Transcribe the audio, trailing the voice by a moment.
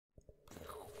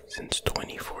Since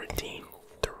 2014,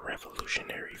 the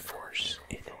revolutionary force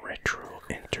in retro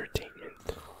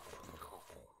entertainment.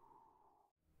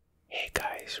 Hey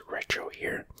guys, Retro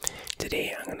here.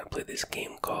 Today I'm gonna play this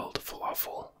game called Fallout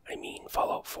 4.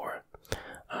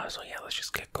 So yeah, let's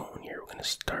just get going here. We're gonna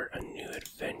start a new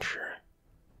adventure.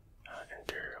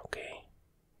 Enter, okay.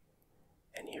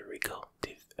 And here we go.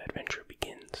 The adventure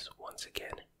begins once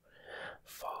again.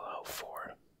 Fallout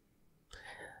 4.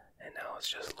 And now it's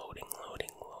just loading.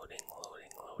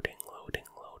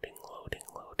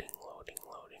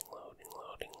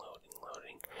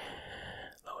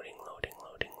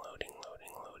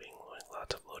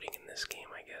 Lots of loading in this game,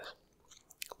 I guess.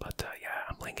 But yeah,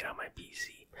 I'm playing it on my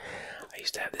PC. I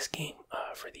used to have this game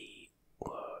for the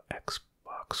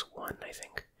Xbox One, I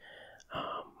think.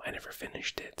 I never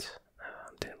finished it.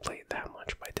 Didn't play it that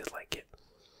much, but I did like it.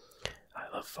 I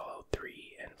love Fallout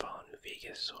 3 and Fallout New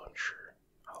Vegas, so I'm sure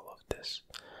I'll love this.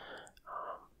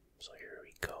 So here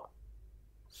we go.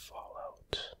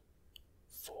 Fallout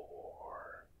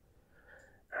 4.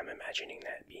 I'm imagining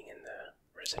that being in the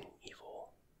Resident Evil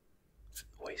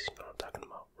voice, you know what I'm talking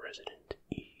about? Resident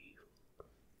Evil.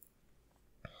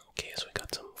 Okay, so we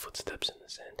got some footsteps in the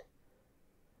sand.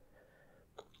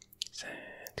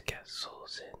 Sand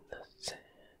castles in the sand.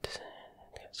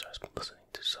 So I was listening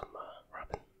to some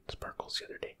Robin Sparkles the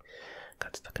other day.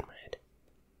 Got stuck in my head.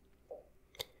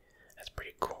 That's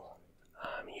pretty cool.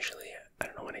 Usually, I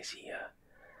don't know, when I see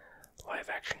live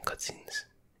action cutscenes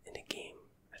in a game,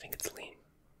 I think it's lame.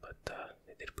 But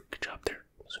they did a pretty good job there.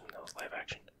 Assuming that was live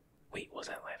action. Wait, was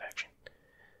that live action?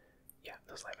 Yeah,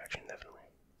 that was live action, definitely.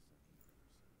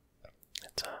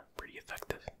 That's pretty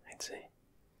effective, I'd say.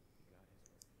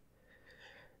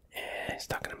 And it's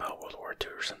talking about World War II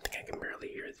or something. I can barely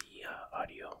hear the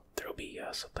audio. There'll be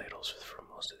subtitles for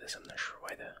most of this. I'm not sure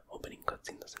why the opening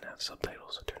cutscene doesn't have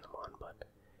subtitles, so turn them on, but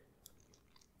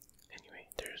anyway,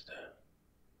 there's the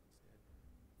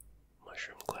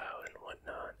mushroom cloud and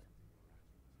whatnot.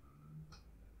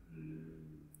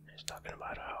 It's talking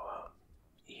about how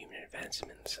human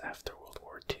advancements after World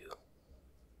War II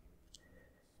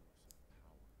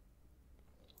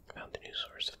found a new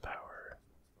source of power,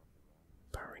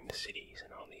 powering the cities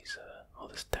and all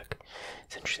this tech.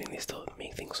 It's interesting, they still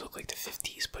make things look like the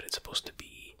 50s, but it's supposed to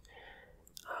be,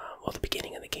 well, the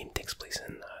beginning of the game takes place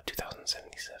in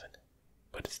 2077,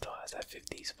 but it still has that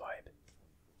 50s vibe.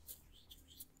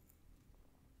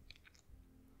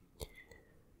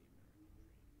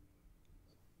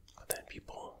 But then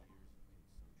people,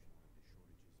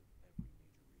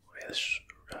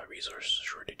 resource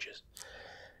shortages,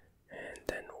 and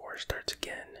then war starts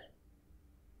again.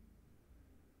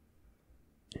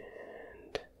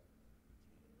 And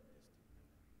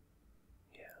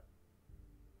yeah,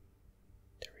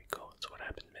 there we go. That's what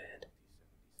happened, man.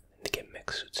 And they get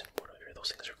mech suits and whatever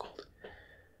those things are called.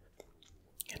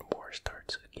 And war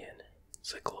starts again.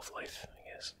 Cycle of life,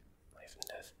 I guess. Life and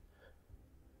death.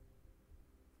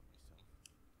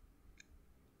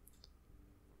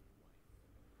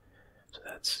 So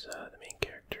that's the main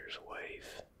character's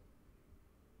wife.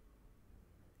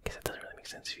 I guess that doesn't really make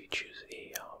sense if you choose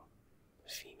a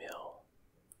female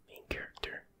main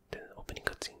character. Then the opening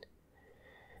cutscene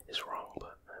is wrong,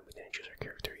 but we didn't choose our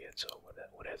character yet, so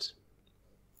whatevs.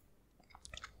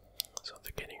 So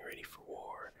they're getting ready for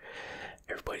war.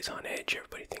 Everybody's on edge.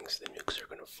 Everybody thinks the nukes are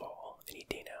gonna fall any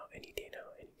day now, any day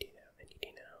now, any day now, any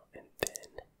day now, and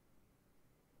then.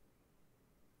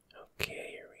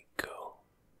 Okay, here we go.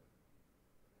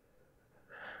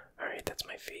 Alright, that's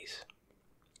my face.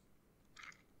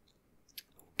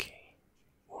 Okay,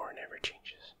 war never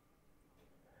changes.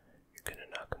 You're gonna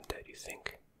knock him dead, you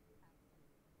think?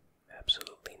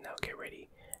 Absolutely. Now get ready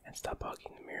and stop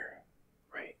hogging the mirror,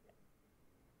 right?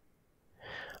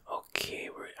 Okay,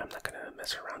 I'm not gonna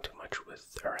mess around too much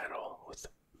with, or at all, with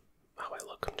how I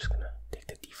look. I'm just gonna take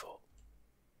the default.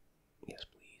 Yes,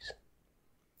 please.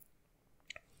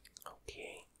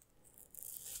 Okay.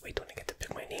 Wait, don't I get to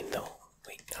pick my name though?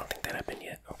 Wait, I don't think that happened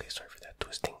yet. Okay, sorry for that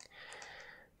twisting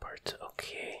part.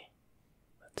 Okay.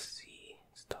 Let's see.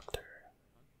 It's Dr.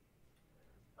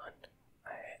 Hunt.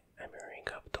 I'm hurrying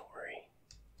up, don't worry.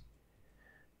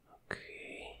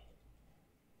 Okay.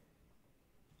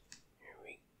 Here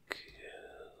we go.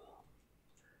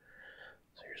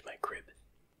 So here's my crib.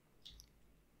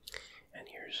 And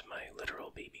here's my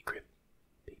literal baby crib.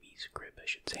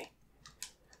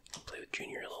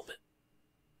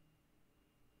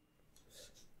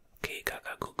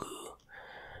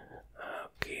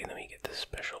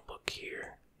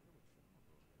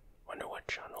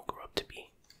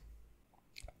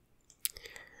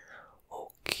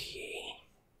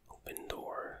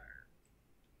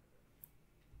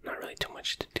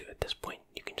 much to do at this point.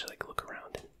 You can just like look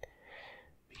around and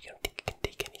you don't think you can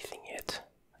take anything yet.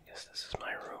 I guess this is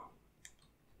my room.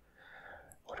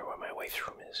 Wonder where my wife's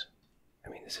room is. I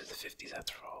mean, this is the 50s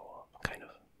after all, kind of.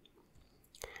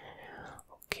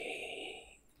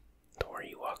 Okay. Don't worry,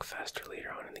 you walk faster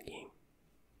later on in the game.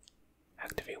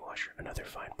 Activate washer, another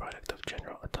fine product of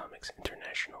General Atomics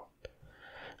International.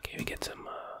 Okay, we get some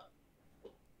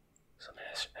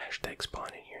hashtag spawn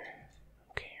in here.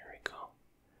 Okay, here we go.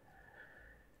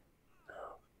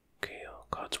 Okay,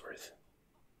 Codsworth.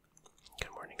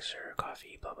 Good morning, sir.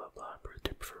 Coffee, blah blah blah. Brewed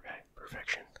to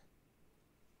perfection.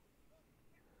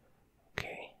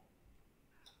 Okay.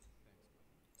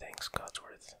 Thanks,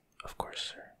 Codsworth. Of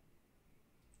course, sir.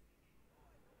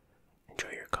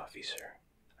 Enjoy your coffee, sir.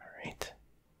 Alright.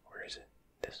 Where is it?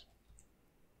 This.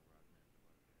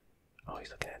 Oh,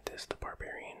 he's looking at this, the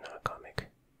Barbarian comic.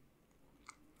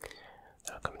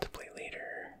 That'll come into play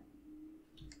later.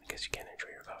 I guess you can enjoy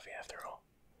your coffee after all.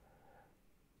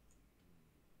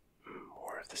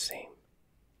 More of the same.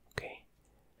 Okay.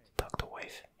 Talk to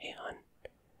wife. Hey, hun.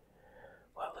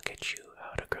 Well, look at you.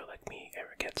 How'd a girl like me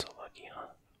ever get so lucky, huh?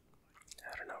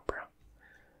 I don't know, bro.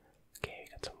 Okay,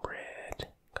 got some bread.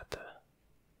 Got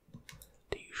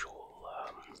the usual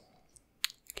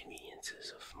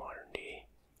conveniences of modern day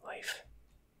life.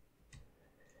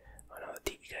 Oh no, the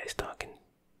TV guy's talking.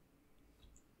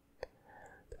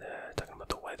 Talking about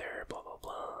the weather, blah blah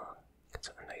blah. Got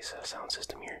a nice sound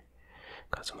system here.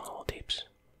 Got some holotapes.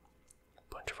 A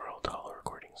bunch of our old holo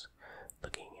recordings.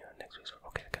 Looking next week's.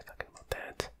 Okay, I got talking about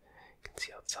that. You can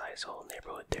see outside the whole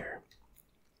neighborhood there.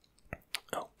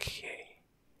 Okay.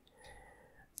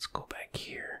 Let's go back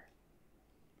here.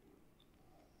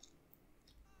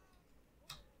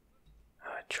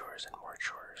 Chores and more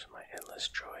chores, my endless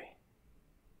joy.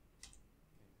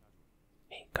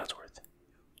 Hey, Codsworth.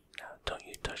 Now, don't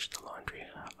you touch the laundry.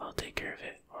 I'll take care of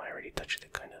it. Well, I already touched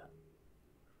it, kinda.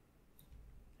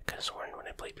 I could've sworn when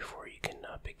I played before you can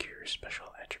pick your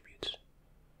special attributes.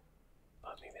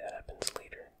 But maybe that happens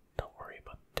later. Don't worry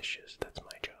about the dishes, that's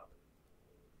my job.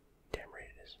 Damn right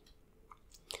it is.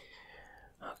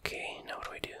 Okay, now what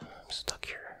do I do? I'm stuck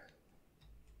here.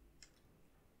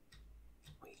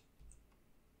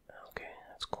 Okay,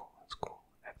 that's cool, that's cool.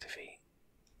 Activate.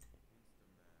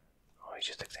 Oh, he's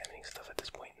just examining stuff at this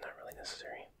point, not really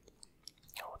necessary.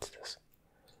 Oh, what's this?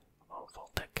 Oh,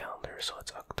 Vault-Tec calendar, so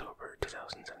it's October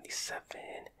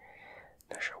 2077.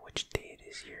 Not sure which day it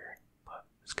is here, but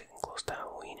it's getting close to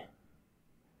Halloween.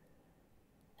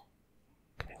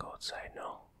 Can I go outside?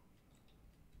 No.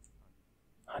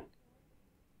 Hun,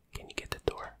 can you get the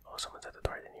door? Oh, someone's at the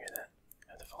door, I didn't hear that.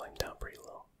 I have to follow him down pretty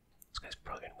low. This guy's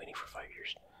probably been waiting for 5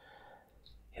 years.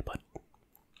 Hey, bud.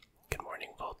 Good morning,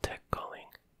 Vault-Tec calling.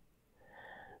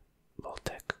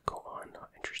 Vault-Tec, go on, not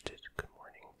interested. Good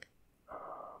morning.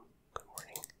 Good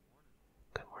morning.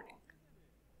 Good morning.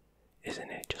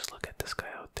 Isn't it? Just look at this guy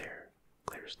out there.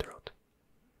 Clear his throat.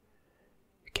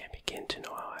 You can't begin to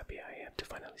know how happy I am to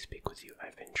finally speak with you.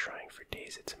 I've been trying for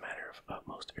days. It's a matter of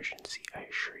utmost urgency, I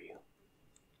assure you.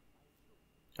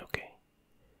 Okay.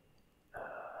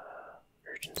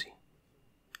 Urgency.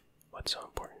 What's so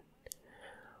important?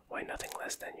 Why, nothing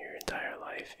less than your entire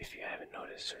life. If you haven't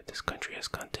noticed, sir, this country has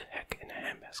gone to heck in a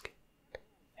handbasket.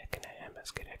 Heck in a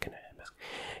handbasket, heck in a handbasket.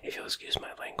 If you'll excuse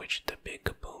my language, the big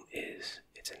kaboom is,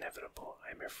 it's inevitable,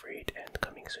 I'm afraid, and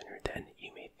coming sooner than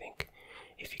you may think,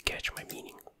 if you catch my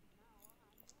meaning.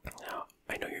 Now,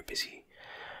 I know you're busy,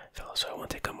 fellow, so I won't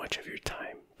take up much of your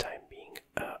time, time being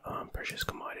a precious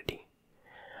commodity.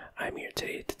 I'm here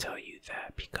today to tell you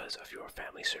that because of your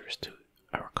family service to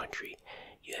our country,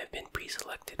 you have been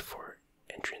pre-selected for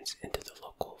entrance into the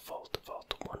local vault,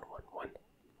 Vault 111.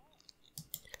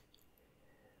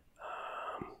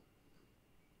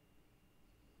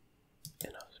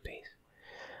 Enough space.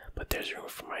 But there's room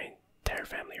for my entire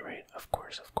family, right? Of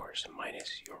course,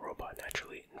 minus your robot,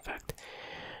 naturally. In fact,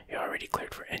 you're already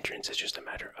cleared for entrance. It's just a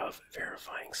matter of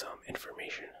verifying some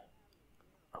information.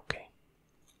 Okay.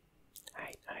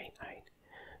 I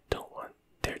don't want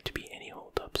there to be any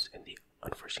holdups in the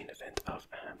unforeseen event of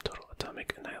total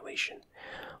atomic annihilation.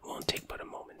 Won't take but a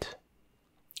moment.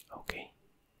 Okay.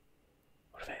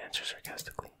 What if I answer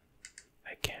sarcastically?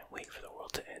 I can't wait for the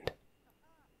world to end.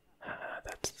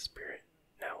 That's the spirit.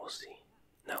 Now we'll see.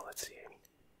 Now let's see, I mean.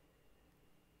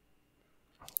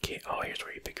 Okay, oh, here's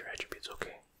where you pick your attributes.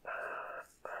 Okay.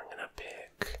 I'm gonna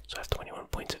pick. So I have 21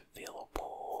 points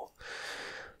available.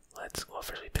 Well,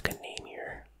 first we pick a name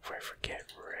here before I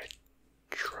forget.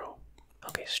 Retro.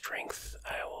 Okay, strength.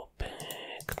 I will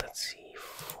pick, let's see,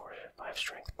 5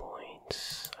 strength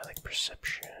points. I like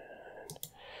perception,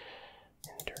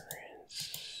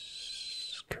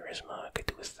 endurance, charisma. charisma, I could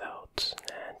do without.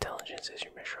 Intelligence is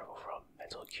your measure of overall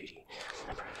mental acuity.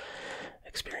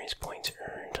 Experience points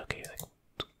earned. Okay, like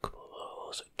a couple of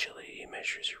those. Agility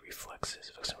measures your reflexes.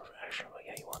 Effects of action. But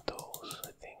yeah, you want those,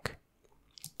 I think.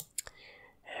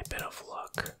 And a bit of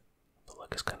luck. But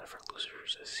luck is kind of for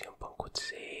losers, as CM Punk would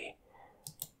say.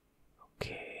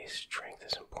 Okay, strength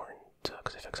is important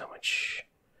because it affects how much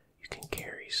you can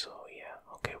carry. So yeah,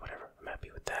 okay, whatever. I'm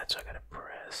happy with that. So I gotta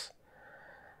press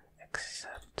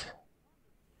accept.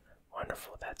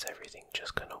 Wonderful, that's everything.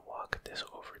 Just gonna walk this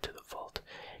over to the vault.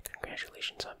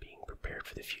 Congratulations on being prepared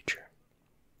for the future.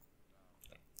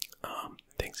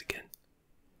 Thanks again.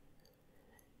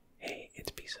 Hey,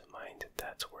 it's peace of mind.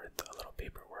 That's worth a little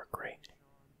paperwork, right?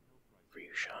 For you,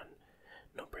 Sean.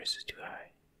 No price is too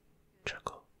high.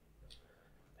 Chuckle.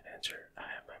 An answer. I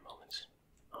have my moments.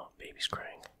 Oh, baby's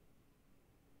crying.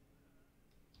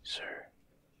 Sir.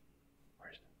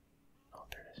 Where's it? Oh,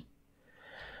 there it is.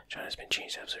 John has been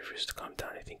changed to absolutely refuses to calm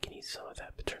down. I think he needs some of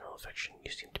that paternal affection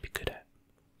you seem to be good at.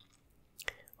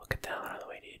 We'll get the hell out of the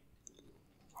way, dude.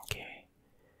 Okay.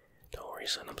 Don't worry,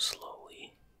 son. I'm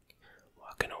slowly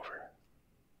walking over.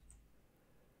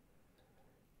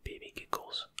 Baby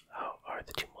giggles. How are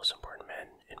the two most important men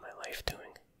in my life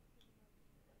doing?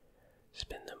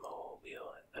 Spin the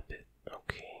mobile a bit.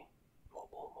 Okay.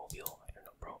 Mobile. I don't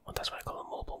know, bro. Oh, that's what I call a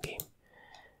mobile game.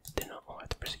 Didn't know. Oh, I have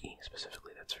to press E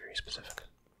specifically. That's very specific.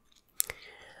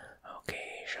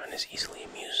 Okay, Sean is easily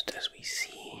amused as we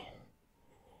see.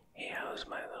 Hey, how's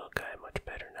my little guy? Much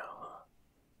better now, huh?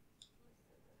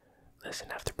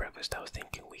 Listen, after breakfast, I was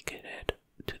thinking we could head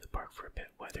to the park for a bit.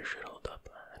 Weather should hold up.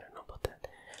 I don't know about that.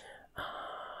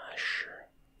 Sure.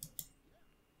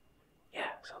 Yeah,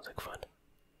 sounds like fun.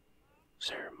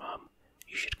 Sir, Mom,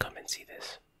 you should come and see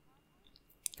this.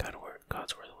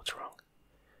 God's word, what's wrong?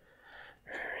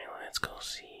 Alright, let's go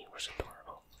see. Where's the door?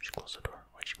 Oh, she closed the door.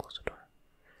 Why'd she close the door?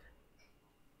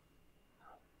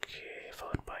 Okay,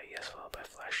 followed by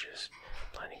flashes.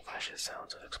 Blinding flashes,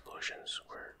 sounds of explosions.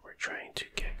 We're trying to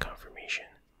get confirmation.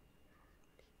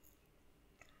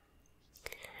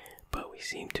 But we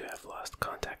seem to have lost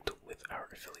contact with our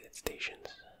affiliate stations.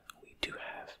 We do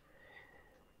have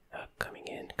coming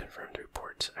in confirmed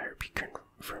reports. I repeat,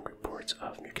 confirmed reports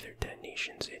of nuclear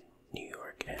detonations in New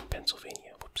York and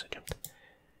Pennsylvania. Whoops, I jumped.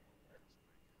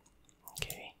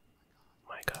 Okay.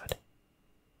 My God.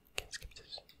 Can't skip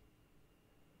this.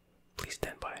 Please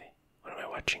stand by. What am I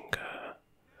watching?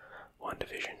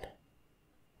 WandaVision.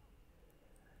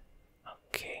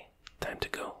 Okay. Time to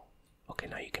go. Okay,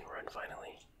 now you can run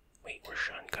finally. Wait, where's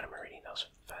Sean? Got him already. That was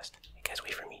fast. Hey guys,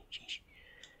 wait for me. Jeez.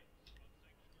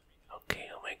 Okay,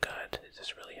 oh my God. Is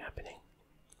this really happening?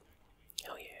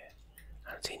 Hell yeah.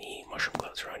 I don't see any mushroom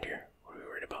clouds around here. What are we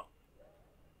worried about?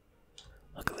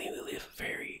 Luckily, we live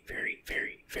very, very,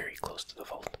 very, very close to the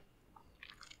vault.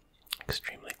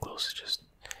 Extremely close.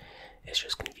 It's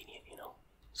just convenient, you know.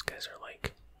 These guys are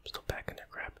like still packing their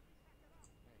crap.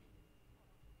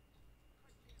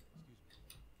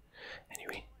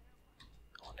 Anyway,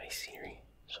 oh, nice scenery.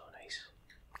 So nice.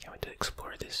 Can't wait to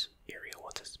explore this area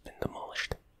once it's been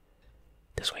demolished.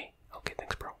 This way. Okay,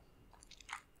 thanks, bro.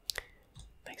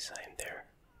 Nice sign there.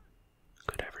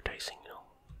 Good advertising, you know.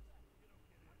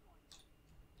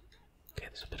 Okay,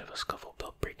 there's a bit of a scuffle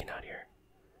build breaking out here.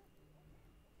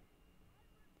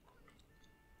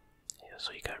 Yeah,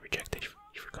 so you got rejected.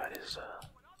 You forgot his,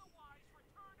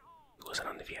 he wasn't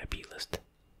on the VIP list.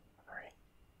 Alright.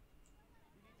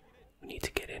 We need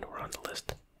to get in. We're on the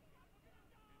list.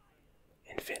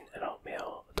 Infant, adult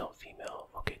male, adult female.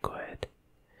 Okay, go ahead.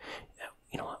 Yeah,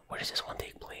 you know what? Where does this one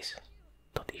take place?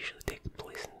 Don't they usually take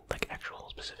place in like actual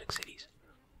specific cities?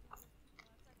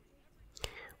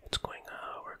 What's going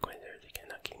on? We're going there. They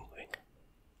cannot keep moving.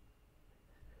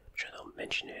 I'm sure they'll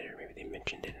mention it, or maybe they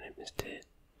mentioned it and I missed it.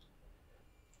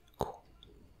 Cool.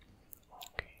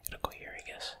 Okay, gotta go here, I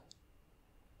guess.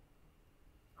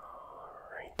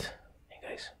 Alright. Hey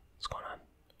guys, what's going on?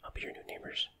 I'll be your new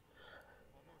neighbors.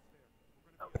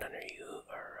 Hope none of you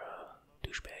are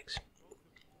douchebags.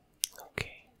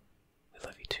 Okay. We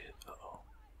love you too. Uh-oh.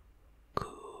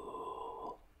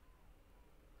 Cool.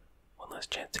 One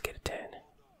last chance to get a 10.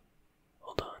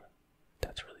 Hold on.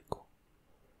 That's really cool.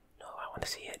 No, I want to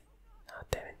see it. Ah,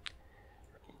 damn it.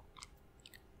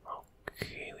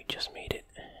 Okay, we just made it.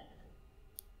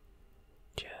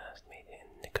 Just made it in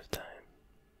the nick of time.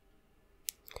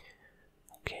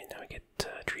 Okay, now we get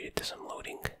treated to some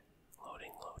loading.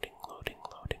 Loading.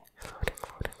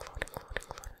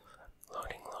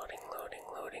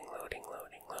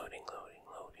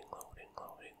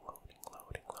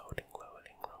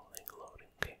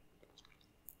 Okay.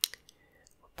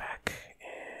 We're back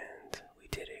and we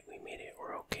did it. We made it.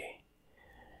 We're okay.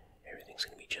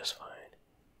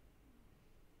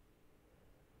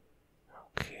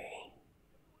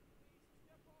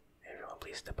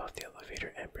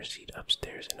 proceed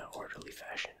upstairs in an orderly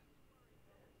fashion.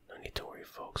 No need to worry,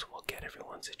 folks. We'll get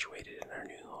everyone situated in our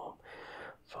new home.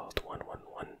 Vault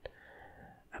 111.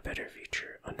 A better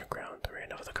future underground. Right,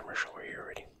 enough of the commercial. We're here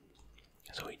already.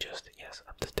 So we just, yes,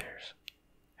 up the stairs.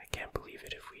 I can't believe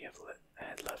it. If we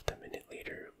had left a minute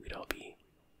later, we'd all be...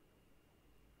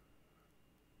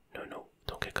 No,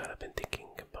 don't get caught up in thinking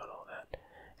about all that.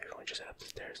 Everyone just head up the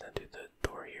stairs and do the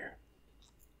door here.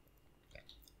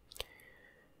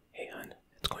 Hey, hon,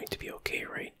 it's going to be okay,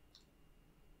 right?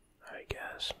 I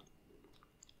guess.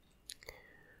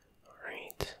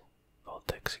 Alright.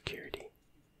 Vault-Tec security.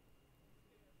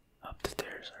 Up the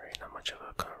stairs. Alright, not much of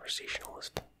a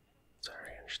conversationalist.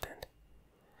 Sorry, I understand.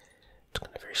 Just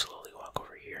gonna very slowly walk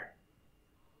over here.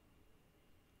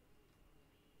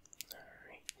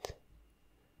 Alright.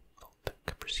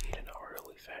 Vault-Tec, proceed in an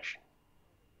orderly fashion.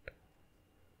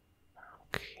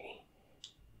 Okay.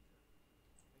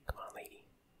 Come on, lady.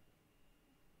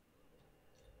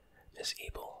 Miss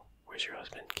Abel, where's your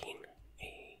husband, Keen?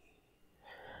 Hey.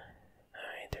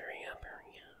 Alright, hurry up.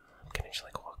 Can I just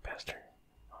like walk past her?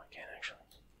 Oh, I can't actually.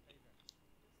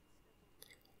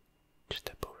 Just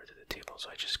step over to the table so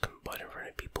I just come butt in front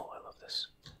of people. I love this.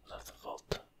 I love the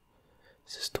vault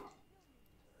system.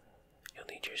 You'll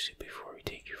need your suit before we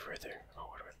take you further. Oh,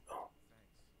 what do I... Oh.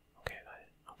 Okay, I got it.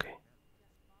 Okay.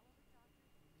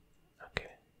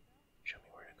 Okay. Show me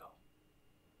where to go.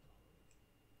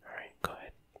 Alright, go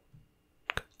ahead.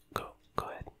 Go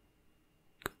ahead.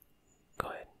 Go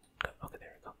ahead. Okay,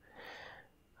 there we go.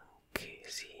 Okay,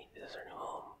 see, this is our new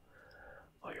home.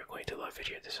 Oh, you're going to love it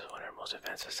here. This is one of our most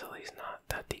advanced facilities. Not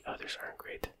that the others aren't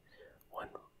great. One,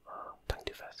 tongue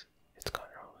too fast. It's gone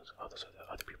wrong. Oh, those are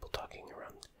the other people talking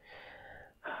around.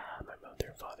 My mother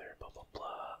and father, blah blah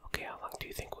blah. Okay, how long do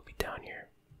you think we'll be down here?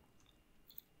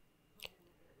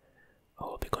 Oh,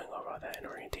 we'll be going over all that in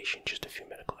orientation. Just a few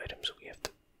medical items we have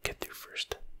to get through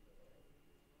first.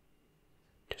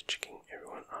 Just checking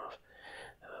everyone off.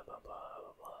 Blah blah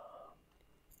blah blah.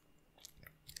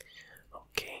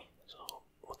 Okay, so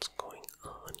what's going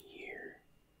on here?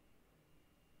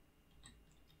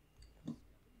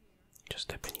 Just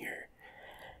step in here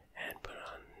and put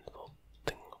on the little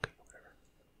thing. Okay, whatever.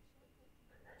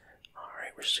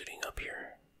 Alright, we're suiting up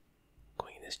here.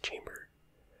 Going in this chamber.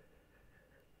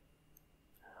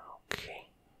 Okay.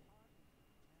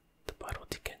 The bottle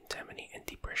to contaminate and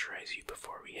depressurize you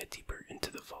before we head deeper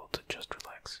into the vault. Just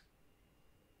relax.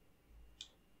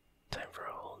 Time for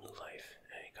a whole new life.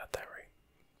 Hey, you got that right.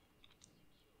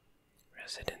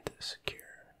 Resident secure.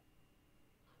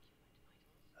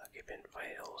 Occupant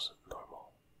vitals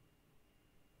normal.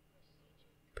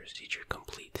 Procedure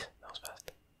complete. That was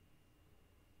fast.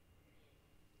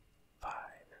 5,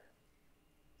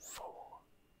 4,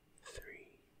 3,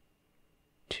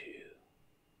 2,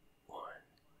 1.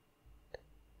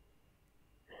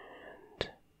 And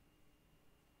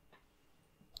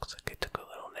looks like I took a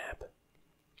little nap.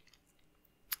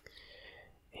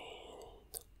 And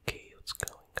okay, what's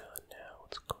going on now?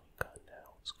 What's going on now?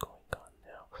 What's going on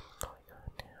now? What's going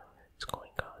on now? What's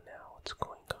going on now? What's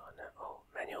going on now? Oh,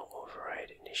 manual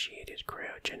override initiated.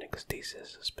 Cryogenic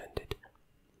stasis suspended.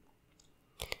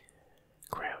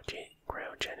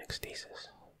 Cryogenic stasis.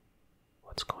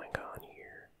 What's going on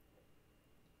here?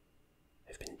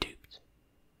 I've been duped.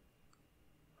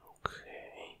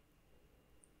 Okay.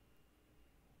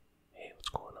 Hey, what's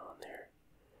going on there?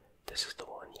 This is the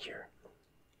one here.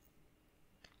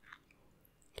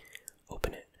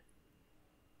 Open it.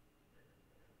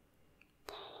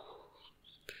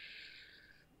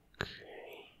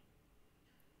 Okay.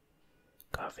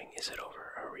 Coughing, is it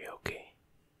over? Are we okay?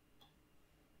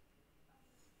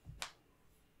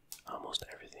 Almost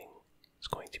everything is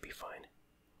going to be fine.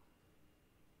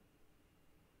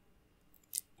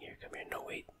 Here, come here. No,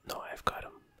 wait. No, I've got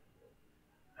him.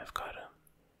 I've got him.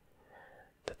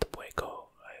 Let the boy go.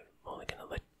 I'm only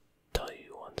gonna tell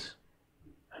you once.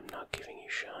 I'm not giving you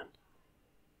Sean.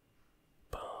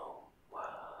 Boom.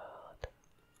 What?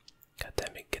 God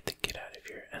damn it, get the kid out of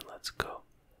here and let's go.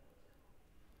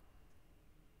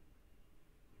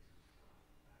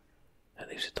 At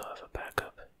least we still have a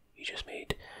backup. You just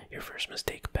made your first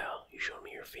mistake, pal. You showed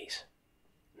me your face.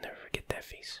 Never forget that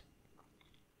face.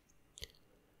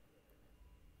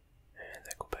 And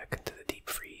I go back into the deep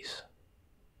freeze.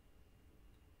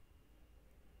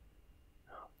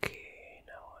 Okay,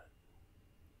 now what?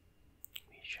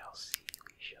 We shall see,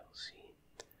 we shall see.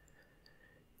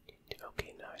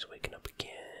 Okay, now he's waking up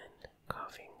again.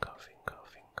 Coughing, coughing,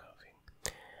 coughing, coughing.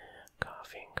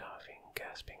 Coughing, coughing,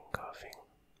 gasping, coughing.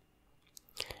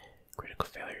 Critical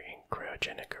failure in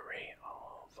cryogenic array.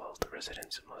 All vault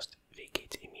residents must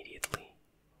vacate immediately.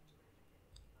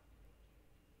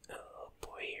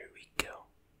 way. Here we go.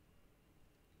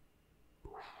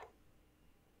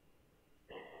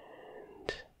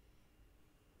 And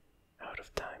out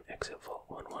of time. Exit vault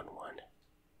 111.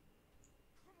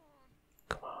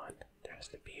 Come on. There has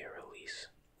to be a release.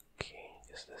 Okay,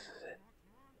 guess this is it.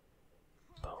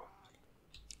 Boom.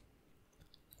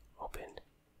 Open.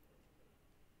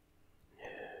 No.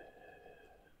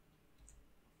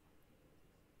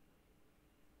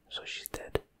 So she's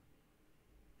dead.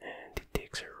 And he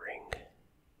takes her ring.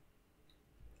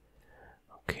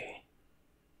 Okay.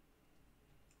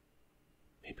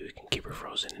 Maybe we can keep her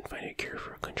frozen and find a cure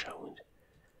for a gunshot wound.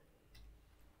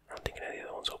 I'm thinking that the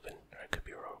other one's open, or I could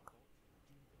be wrong.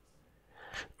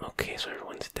 Okay, so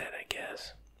everyone's dead, I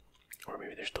guess. Or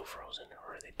maybe they're still frozen,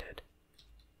 or are they dead?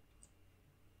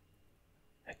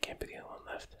 That can't be the only one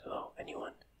left. Hello,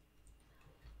 anyone?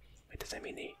 Wait, does that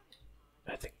mean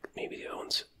I think maybe the other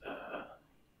ones,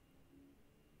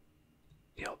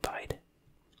 they all died?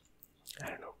 I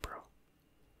don't know, bro.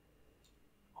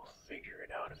 We'll figure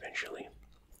it out eventually.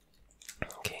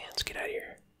 Okay, let's get out of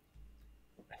here.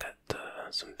 I got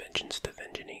some vengeance to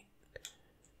vengeance.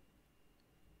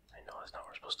 I know that's not where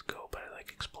we're supposed to go, but I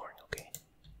like exploring, okay?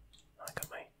 I got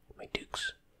my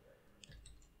dukes.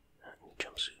 New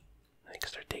jumpsuit. I can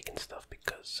start taking stuff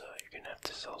because you're gonna have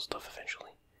to sell stuff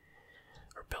eventually.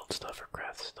 Or build stuff or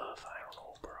craft stuff. I don't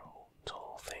know, bro. It's a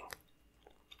whole thing.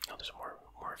 Oh, there's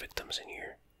more victims in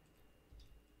here.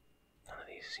 None of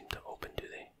these seem to open, do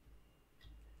they?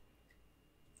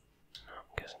 No,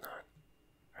 guess not.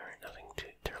 Alright, nothing too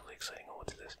terribly exciting. Oh,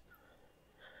 what's this?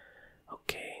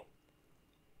 Okay.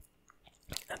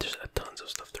 And there's tons of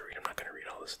stuff to read. I'm not gonna read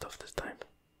all this stuff this time.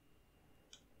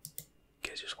 You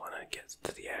guys just wanna get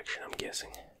to the action, I'm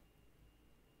guessing.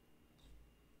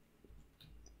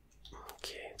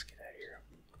 Okay, let's get out of here.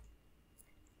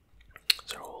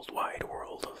 It's a whole wide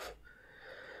world of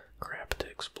crap to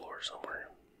explore somewhere.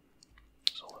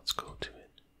 So let's go to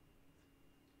it.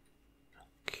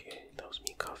 Okay, that was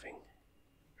me coughing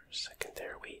for a second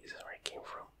there. Wait, is that where I came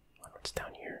from? Oh, it's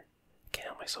down here. I can't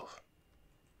help myself.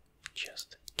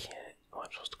 Just can't. Oh,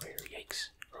 I'm supposed to go here. Yikes.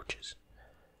 Roaches.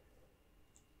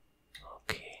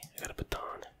 Okay, I got a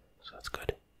baton, so that's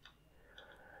good.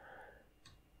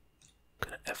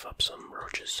 Gonna F up some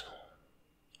roaches.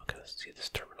 Okay, let's see this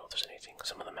terminal if there's anything.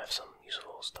 Some of them have some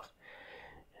useful stuff.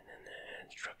 And then the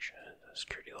instruction, the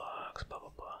security logs, blah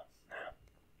blah blah. Nah.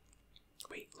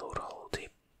 Wait, load holotape.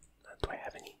 Do I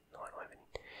have any? No, I don't have any.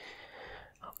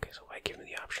 Okay, so why give me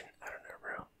the option? I don't know,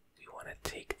 bro. We want to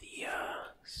take the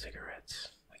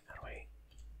cigarettes. Wait, how do I?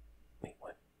 Wait,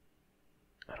 what?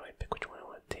 How do I pick which one I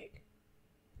want to take?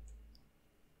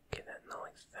 Okay, that not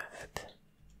like that.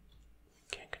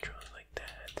 Can't control it like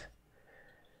that.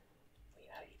 Wait,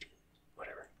 how do you do?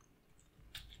 Whatever.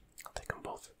 I'll take them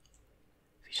both.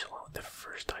 If you just want the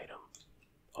first item.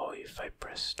 Oh, if I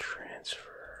press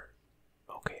transfer.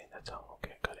 Okay, that's all.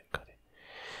 Okay, got it.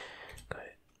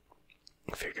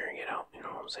 Figuring it out, you know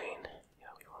what I'm saying?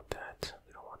 Yeah, we want that.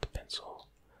 We don't want the pencil.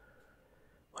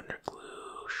 Wonder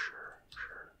glue,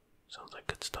 sure. Sounds like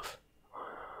good stuff.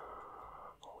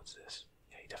 Oh, what's this?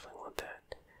 Yeah, you definitely want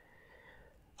that.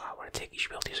 I want to take. You should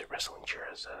be able to use a wrestling chair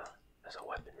as a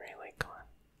weapon, right? Like, come on.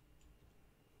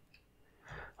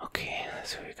 Okay,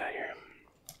 let's see what we got here.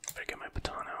 Better get my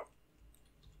baton out.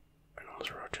 I know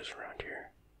there's roaches around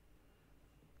here.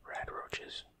 Rad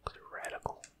roaches, because they're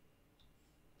radical.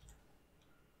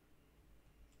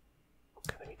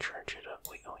 Okay, let me charge it up.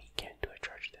 Wait, oh, he can't do a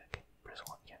charge deck. Press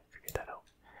 1, yeah, figured that out.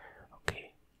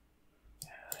 Okay.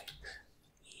 Yikes.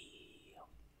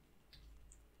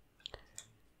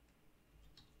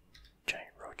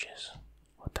 Giant roaches.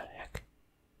 What the heck?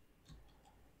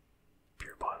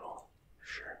 Beer bottle.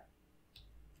 Sure.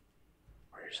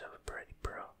 Where's everybody,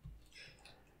 bro?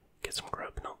 Get some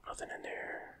grub. Nope, nothing in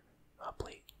there. A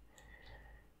plate.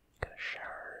 Got a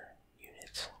shower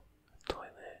unit. A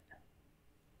toilet.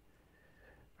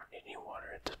 I don't need any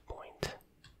water at this point.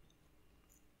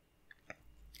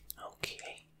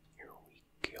 Okay, here we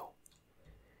go.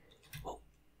 Oh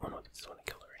no, that's the one I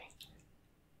killed already.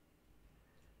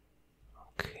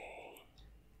 Okay.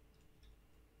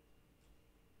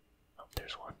 Oh,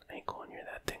 there's one. I ain't going near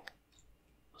that thing.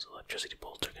 Those electricity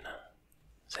bolts are gonna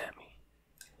zap me.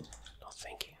 No,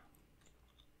 thank you.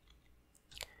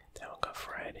 That one got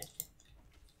fried.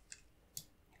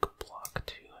 Could block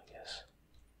too, I guess.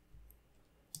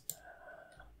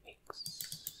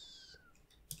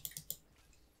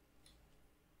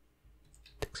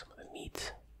 Take some of the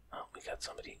meat. Oh, we got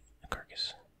somebody, a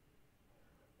carcass.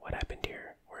 What happened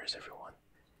here? Where is everyone?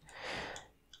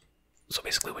 So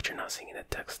basically what you're not seeing in the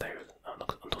text there on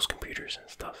those computers and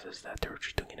stuff is that they were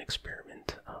just doing an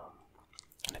experiment.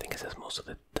 says most of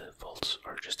the vaults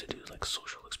are just to do like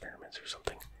social experiments or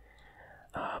something.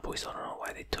 But we still don't know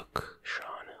why they took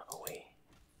Sean away.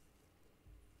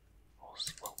 We'll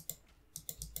see. Well,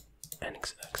 and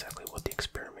exactly what the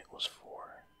experiment was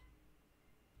for.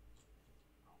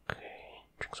 Okay,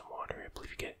 drink some water. I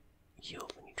believe you get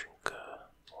healed when you drink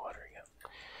water. Yeah.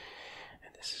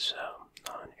 And this is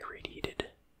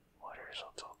non-irradiated water, so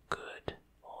it's all good.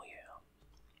 Oh yeah.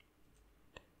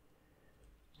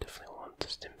 Definitely want the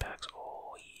stim packs.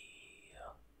 Oh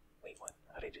yeah. Wait, what?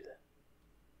 How do I do that?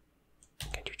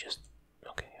 Can't you just...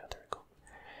 Okay, yeah, there we go.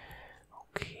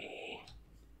 Okay.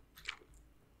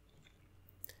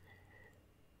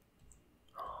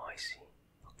 Oh, I see.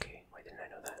 Okay, why didn't I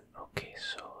know that? Okay,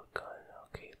 so gun,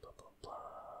 okay, blah blah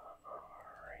blah.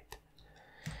 Alright.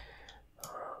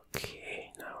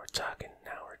 Okay, now we're talking,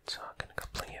 I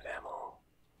got plenty of ammo.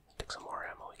 Let's take some more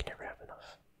ammo, we can never have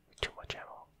enough. Too much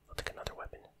ammo. I'll take another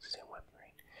weapon. It's the same weapon,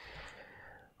 right?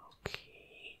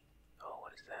 Okay. Oh,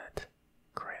 what is that?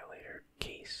 Cryolator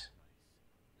case.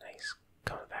 Nice.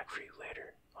 Coming back for you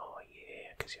later. Oh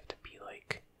yeah, because you have to be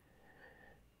like...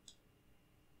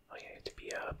 Oh yeah, you have to be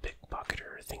a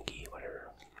pickpocketer thingy,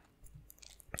 whatever.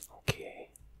 Okay,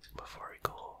 before we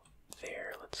go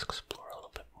there, let's explore a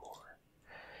little bit more.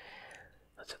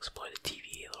 Let's explore the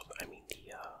TV a little bit, I mean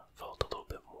the vault a little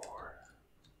bit more.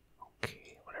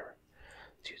 Okay, whatever.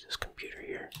 Let's use this computer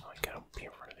here. Oh, I gotta be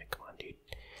in front of it, come on dude.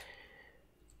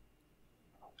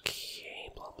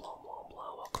 Okay, blah blah blah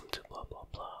blah, welcome to blah blah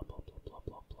blah blah blah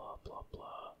blah blah blah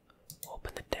blah.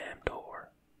 Open the damn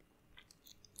door.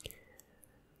 Yeah.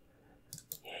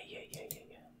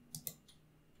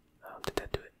 Did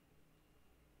that do it?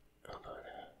 Hold on.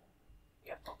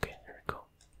 Yeah, okay, there we go.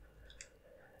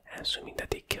 And assuming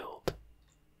that they killed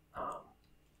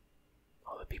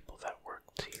all the people that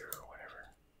worked here or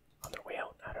whatever on their way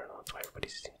out. I don't know, that's why everybody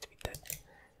seems to be dead.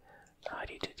 How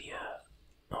do you do the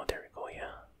oh, there we go,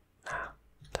 yeah.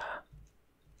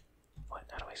 What?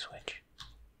 How do I switch?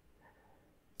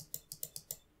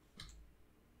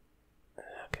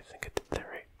 Okay, I think I did that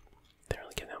right. They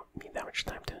really give me that much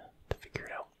time to figure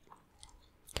it out.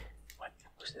 What?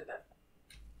 Who did that?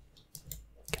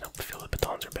 Can help feel the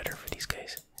batons are better for these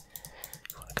guys.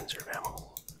 You want to conserve ammo.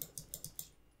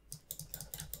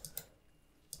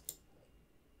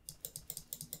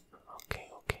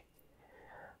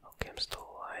 Okay, I'm still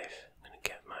alive. I'm gonna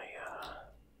get my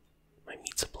my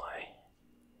meat supply.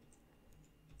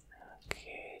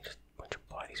 Okay, just a bunch of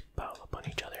bodies piled up on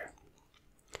each other.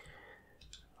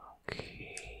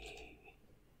 Okay.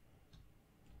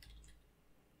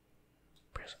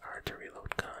 Press R to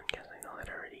reload gun. Yes, I know that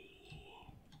already.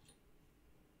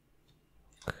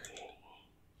 Okay.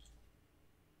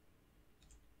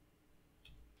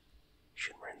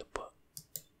 Shoot her in the butt.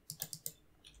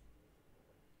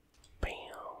 Bam.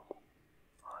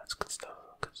 Oh, that's good stuff.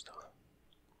 Good stuff.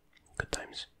 Good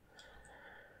times.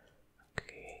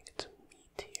 Okay, get some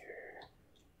meat here.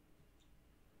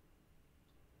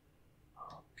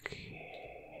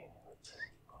 Okay, let's see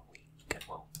what we get.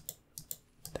 Whoa,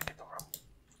 where'd that come from?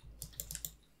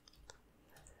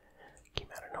 Came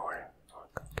out of nowhere.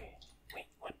 Okay, wait,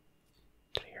 what?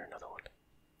 Did I hear another one?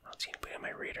 I don't see anybody on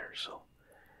my radar, so.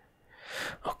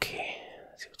 Okay,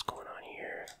 let's see what's going on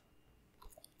here.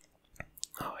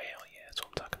 Oh, hell yeah, that's what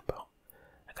I'm talking about.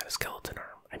 I got a skeleton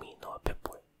arm. I mean, no, a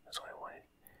Pip-Boy. That's what I wanted.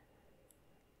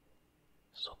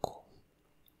 So cool.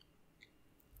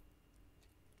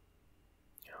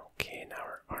 Okay, now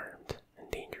we're armed and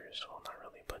dangerous. Well, not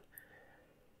really, but...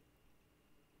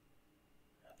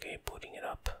 Okay, booting it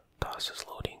up. DOS is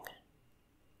loading.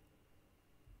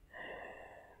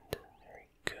 And there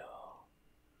we go.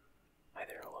 Hi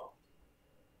there, hello.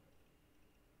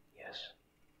 Yes.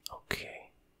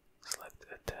 Okay. Select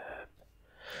a tab.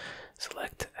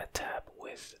 Select a tab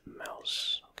with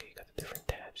mouse. Okay, got the different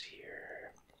tabs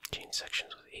here. Change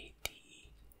sections with AD.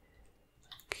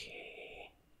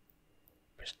 Okay.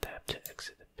 Press tab to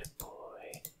exit the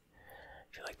Pip-Boy. I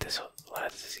feel like this a lot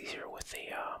of this is easier with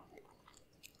a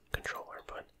controller,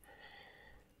 but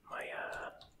my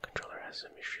controller has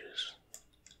some issues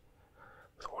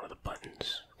with one of the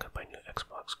buttons. Got my new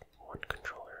Xbox One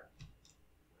controller.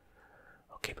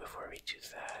 Okay, before we do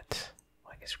that,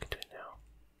 well, I guess we can do it now.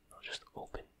 I'll just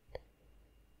open.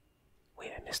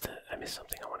 Wait, I missed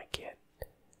something I want to get.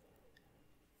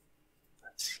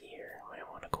 Let's see here. I might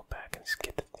want to go back and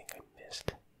get the thing I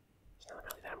missed. It's not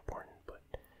really that important, but...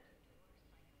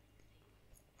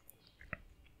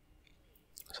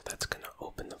 So that's gonna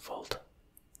open the vault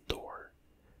door.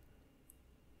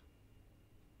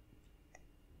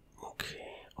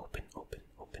 Okay, open.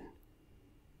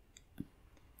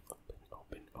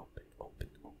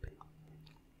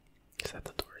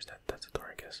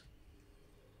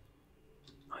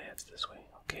 it's this way.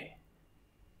 Okay.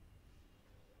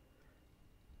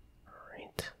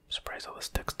 Alright. I'm surprised all this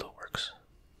text still works.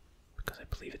 Because I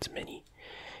believe it's many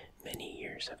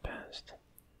years have passed.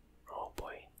 Oh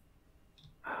boy.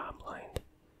 Ah, I'm blind.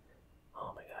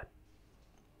 Oh my god.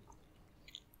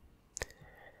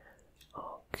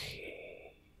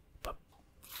 Okay. But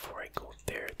before I go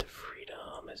there to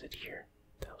freedom, is it here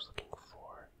that I was looking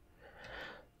for?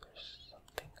 There's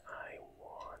something I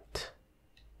want.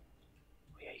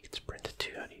 Oh yeah, you can sprint it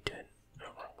too. How do you do it?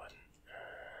 Oh, wrong button.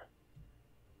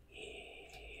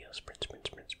 Yeah, sprint. Did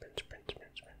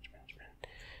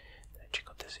I check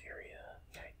out this area?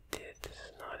 Yeah, I did. This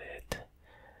is not it.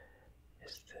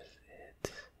 Is this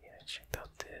it? Yeah, I checked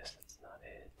out this. That's not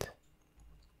it.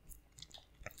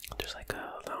 There's like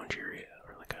a lounge area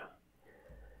or like a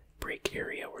break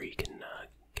area where you can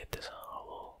get this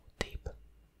hollow tape.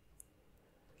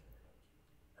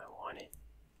 I want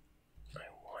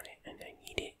it, and I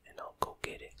need it, and I'll go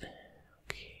get it.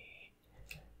 Okay.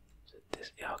 So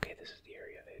this, yeah, okay, this is the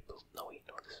area. No, wait,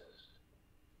 no, this is.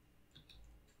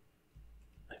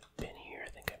 I've been here. I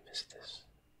think I missed this.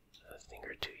 A thing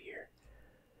or two here.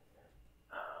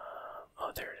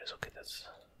 Oh, there it is. Okay, that's.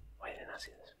 Why did I not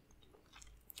see this?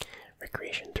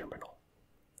 Recreation terminal.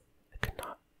 I could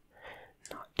not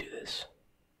do this.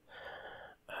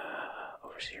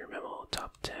 Overseer memo,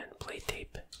 top 10, play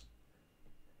tape.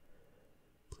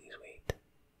 Please wait.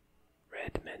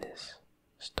 Red Menace,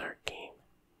 start game.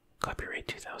 Copyright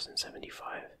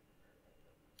 2075.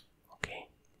 Okay.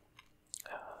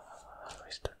 How do I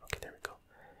start? Okay, there we go.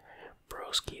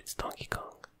 Broski, it's Donkey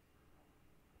Kong.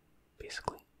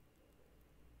 Basically.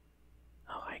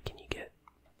 How high can you get?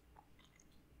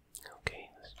 Okay,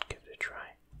 let's give it a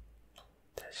try.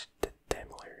 That's damn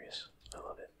hilarious. I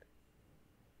love it.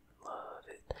 Love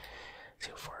it. See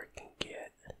how far I can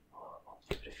get. I'll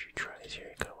give it a few tries here.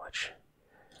 You gotta watch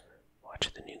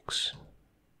the nukes.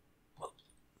 Well,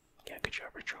 yeah, good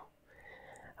job, Retro.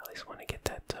 At least want to get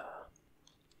that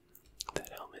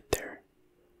helmet there.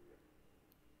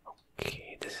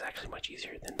 Okay, this is actually much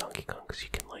easier than Donkey Kong because you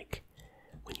can like,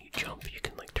 when you jump, you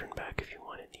can like turn back if you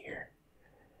want in the air.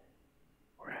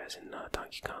 Whereas in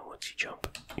Donkey Kong, once you jump,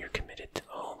 you're committed to,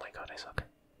 oh my god, I suck.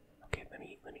 Okay, let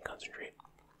me concentrate.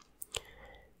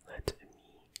 Let me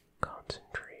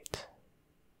concentrate.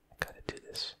 I gotta do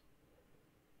this.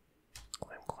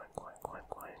 Climb.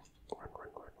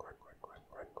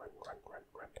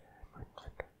 Run.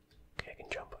 Okay, I can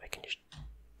jump. I can just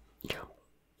jump.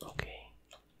 Okay.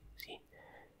 See?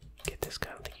 Get this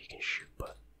guy. I don't think you can shoot,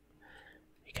 but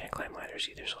you can't climb ladders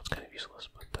either, so it's kind of useless,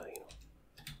 but you know.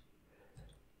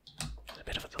 There's a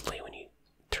bit of a delay when you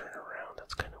turn around.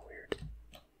 That's kind of weird.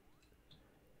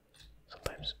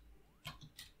 Sometimes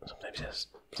yes,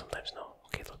 sometimes no.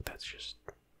 Okay, look, that's just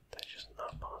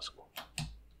not possible.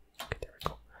 Okay, there we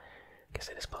go. Guess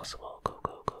it is possible. Go.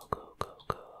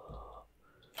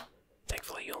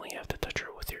 Thankfully, you only have to touch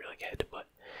her with your like head, but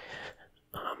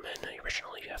and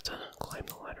originally you have to climb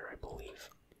the ladder, I believe.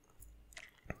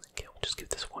 Okay, we'll just give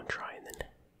this one try, and then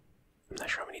I'm not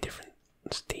sure how many different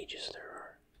stages there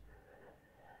are.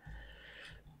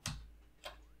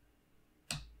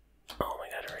 Oh my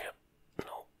god, hurry up.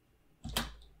 No.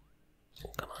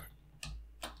 Come on.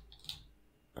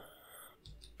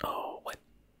 Oh, what?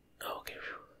 Oh, okay.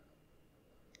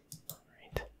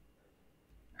 Alright.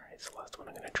 Alright, it's the last one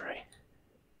I'm gonna try.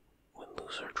 Win,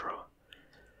 lose, or draw.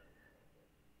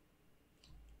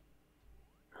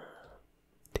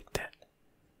 Take that.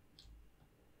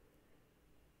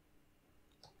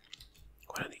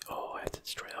 What are the. Oh, I have to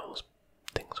destroy all those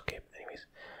things. Okay, but anyways,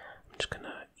 I'm just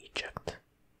gonna eject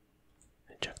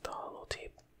the hollow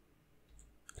tape.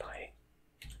 Do I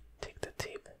take the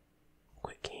tape?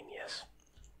 Quit game, yes.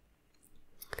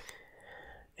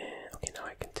 And okay, now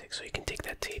I can take. So you can take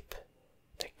that tape,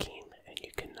 that game, and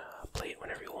you can play it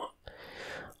whenever you want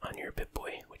on your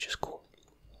BitBoy, which is cool.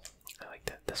 I like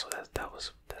that. That's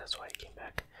why I came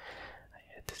back. I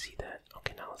had to see that.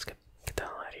 Okay, now let's get the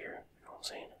hell out of here. You know what I'm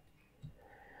saying?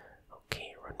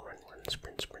 Okay, run,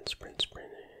 sprint.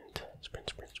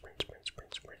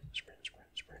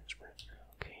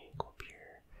 Okay, go up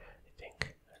here. I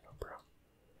think. I don't know, bro.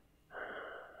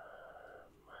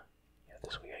 Yeah,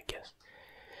 this way, I guess.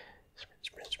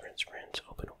 Sprint.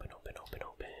 Open.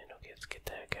 Okay, let's get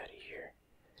the heck out of here.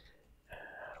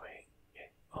 How do I? Yeah.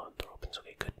 Oh, the door opens.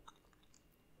 Okay, good.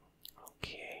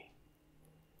 Okay.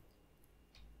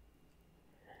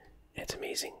 It's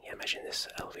amazing. Yeah, imagine this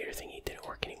elevator thingy didn't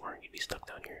work anymore. You'd be stuck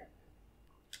down here.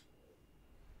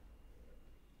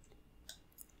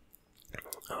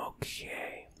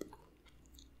 Okay.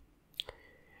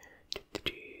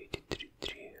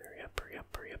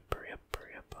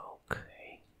 Hurry up.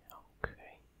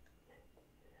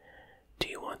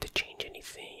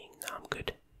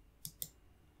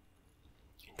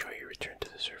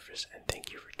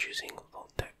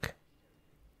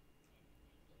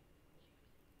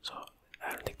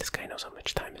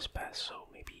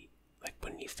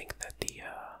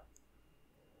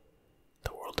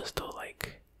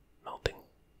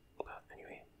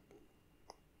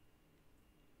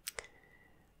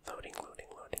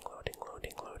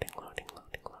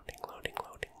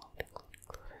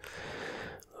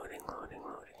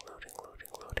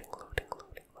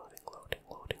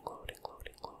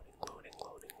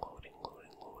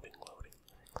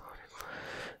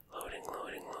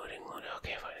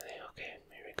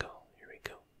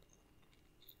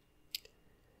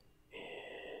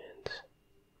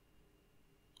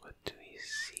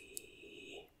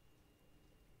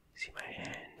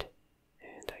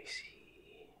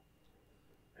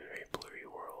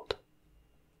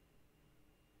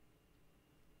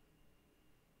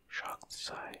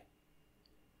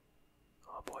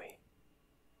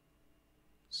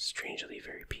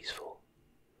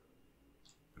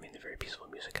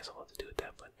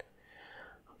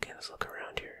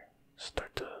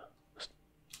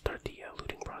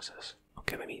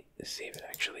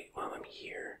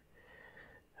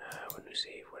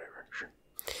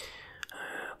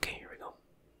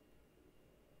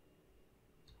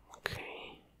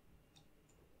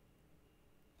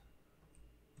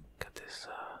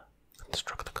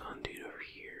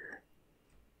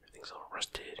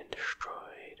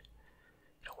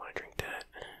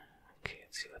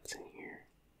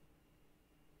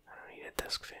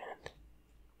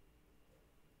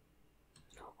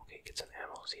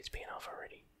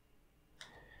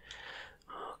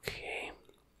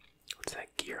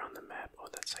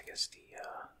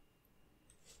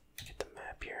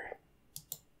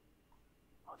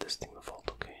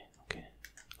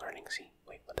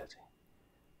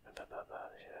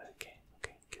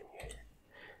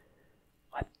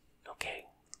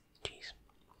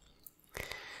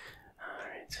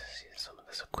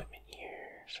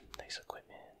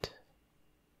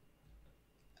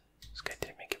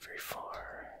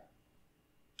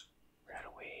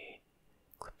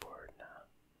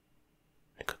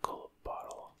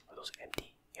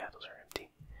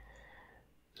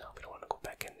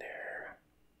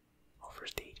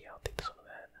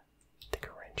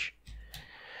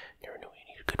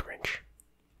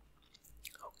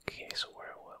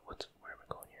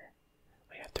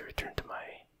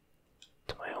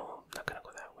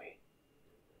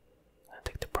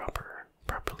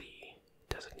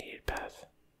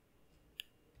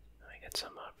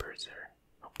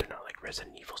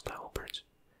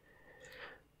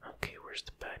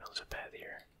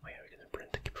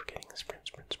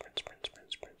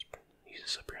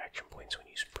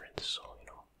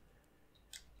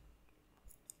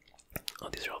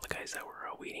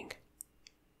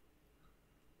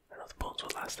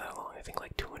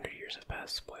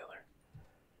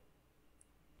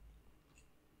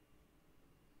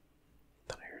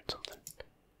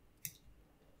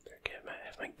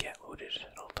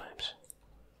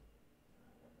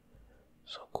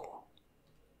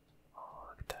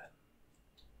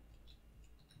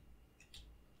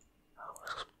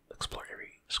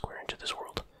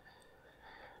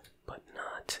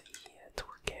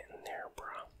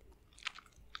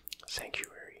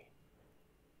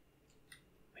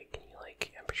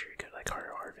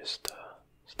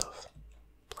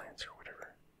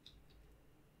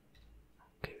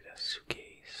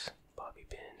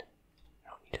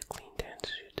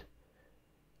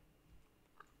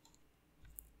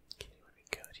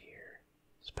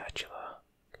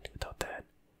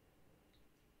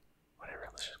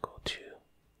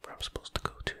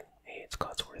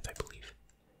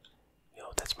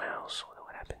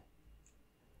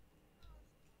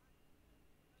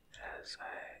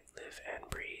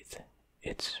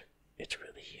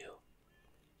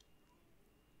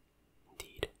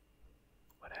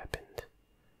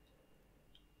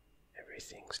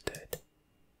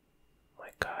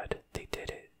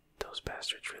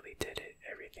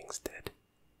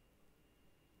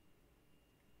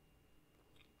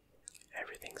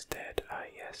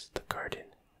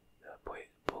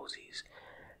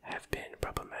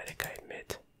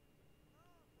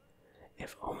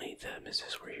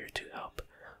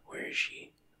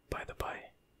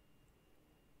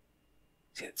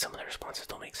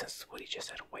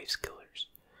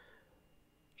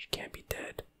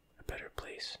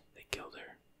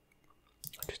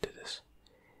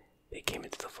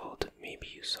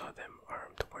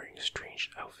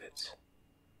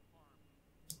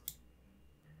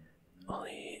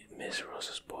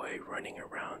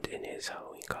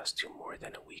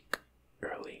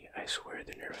 I swear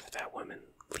the nerve of that woman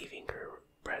leaving her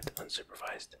breath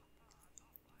unsupervised.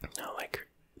 Not like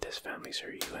this family, sir.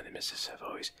 You and the missus have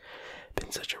always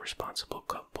been such a responsible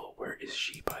couple. Where is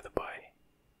she, by the by?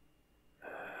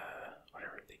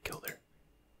 Whatever. They killed her.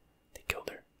 They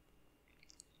killed her.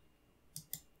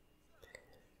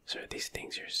 Sir, these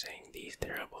things you're saying, these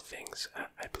terrible things,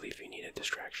 I believe you need a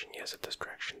distraction. Yes, a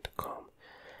distraction to calm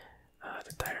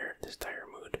this dire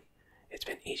mood. It's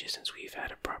been ages since we've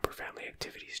had a proper family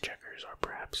activities checkers, or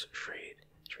perhaps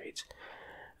trades.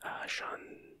 Sean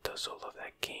does so love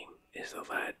that game. Is the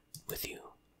lad with you?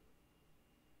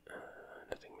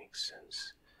 Nothing makes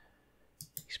sense.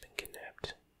 He's been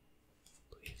kidnapped.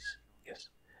 Please. Yes.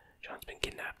 Sean's been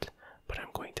kidnapped, but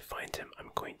I'm going to find him.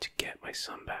 I'm going to get my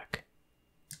son back.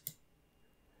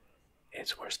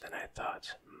 It's worse than I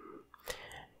thought.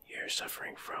 You're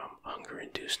suffering from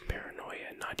hunger-induced paranoia,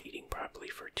 and not eating properly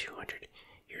for 200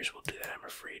 years will do that, I'm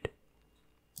afraid.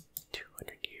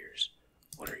 200 years?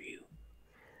 What are you?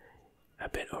 A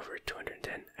bit over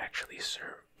 210, actually,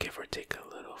 sir. Give or take a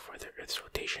little for the Earth's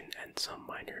rotation and some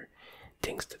minor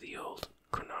dings to the old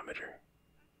chronometer.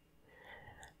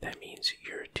 That means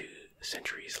you're 2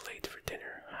 centuries late for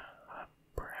dinner.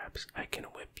 Perhaps I can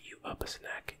whip you up a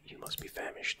snack. You must be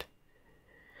famished.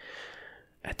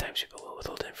 At times people will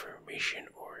withhold information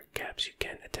or gaps. You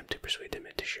can attempt to persuade them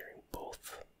into sharing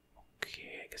both.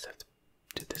 Okay, I guess I have to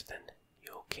do this then.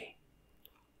 You okay?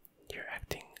 You're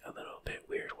acting a little bit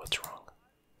weird. What's wrong?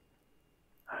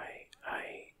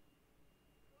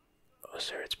 Oh,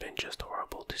 sir, it's been just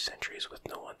horrible. 2 centuries with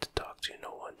no one to talk to, no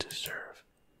one to serve.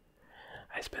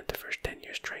 I spent the first 10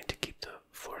 years trying to keep the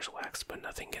floors waxed, but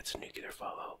nothing gets nuclear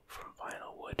fallout from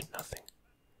vinyl wood. Nothing.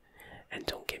 And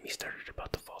don't get me started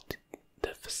about the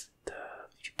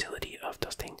futility of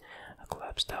dusting a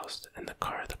collapsed house and that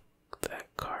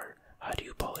car. How do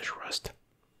you polish rust?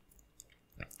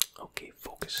 Okay,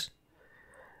 focus.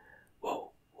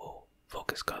 Whoa,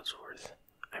 focus, Godsworth.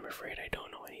 I'm afraid I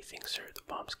don't know anything, sir. The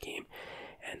bombs came,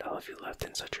 and all of you left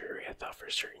in such a hurry. I thought for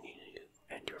certain you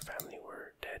and your family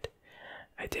were dead.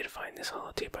 I did find this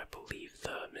holotape. I believe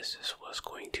the missus was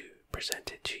going to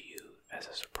present it to you as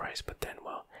a surprise, but then,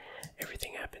 well,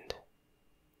 everything happened.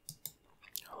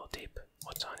 Holotape,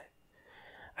 what's on it?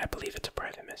 I believe it's a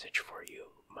private message for you.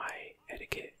 My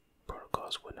etiquette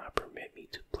protocols would not permit me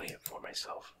to play it for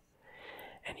myself.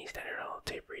 Any standard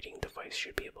holotape reading device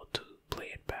should be able to play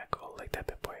it back. Oh, like that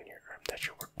bit boy on your arm. That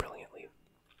should work brilliantly.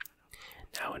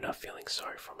 Now enough feeling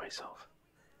sorry for myself.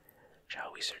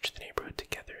 Shall we search the neighborhood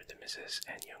together? The missus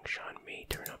and young Sean may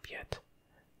turn up yet.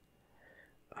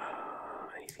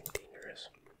 Anything dangerous?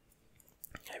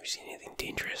 Have you seen anything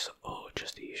dangerous? Oh,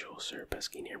 just the usual, sir.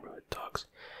 Pesky neighborhood dogs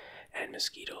and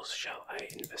mosquitoes. Shall I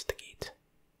investigate?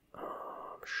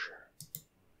 Sure.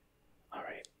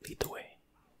 Alright, lead the way.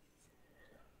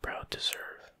 Proud to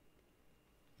serve.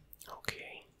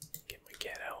 Okay, get my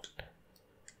cat out.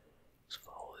 Let's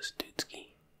follow this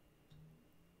dudeski.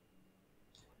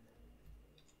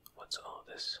 What's all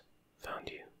this? Found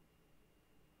you.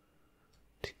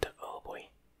 Oh boy.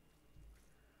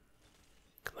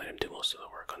 Can let him do most of the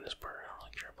work on this part. I don't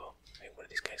like care about. Hey, what do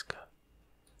these guys got?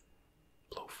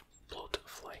 Blow to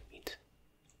fly meat.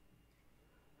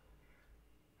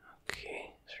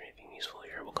 Okay, is there anything useful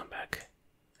here? We'll come back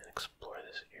and explore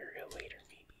this area later,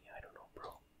 maybe. I don't know,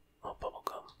 bro. Oh,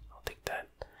 bubblegum. I'll take that.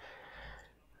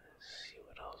 Let's see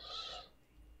what else.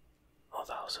 All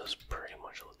the houses pretty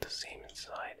much look the same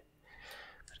inside.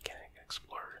 But can I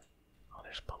explore? Oh,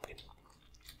 there's a pumpkin.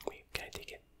 Wait, can I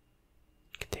take it?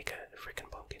 I can take a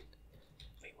freaking pumpkin.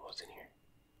 Wait, what was in here?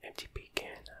 Empty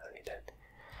pecan. I don't need that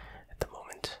at the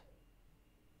moment.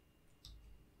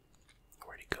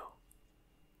 Where'd he go?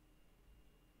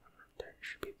 There, it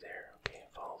should be there. Okay,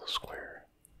 follow the square.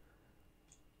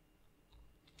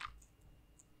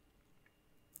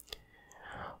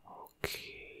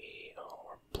 Okay, oh,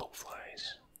 we're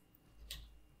blowflies.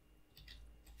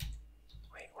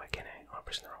 Wait, why can't I? Oh, I'm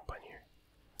pressing the wrong button here.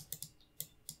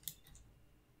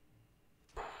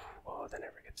 Oh, that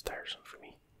never gets tiresome for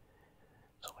me.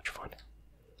 So much fun.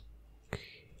 Okay.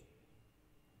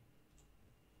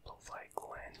 Blowfly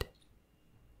gland.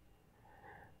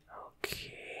 Okay.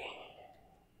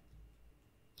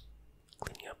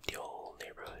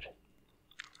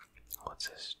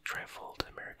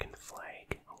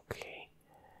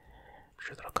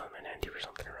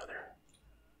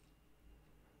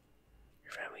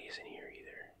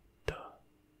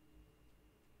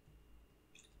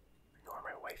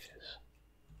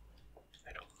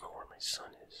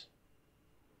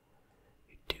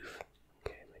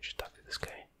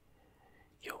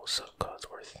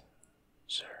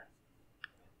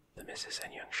 Mrs.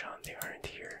 and young Sean, they aren't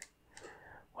here.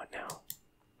 What now?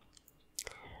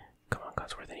 Come on,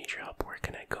 Codsworth, I need your help. Where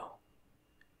can I go?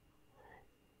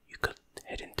 You could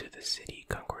head into the city.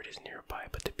 Concord is nearby,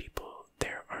 but the people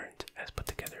there aren't as put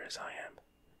together as I am.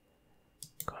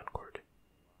 Concord.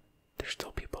 There's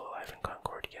still people alive in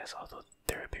Concord, yes, although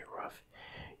they're a bit rough.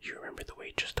 You remember the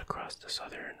way just across the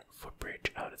southern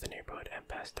footbridge out of the neighborhood and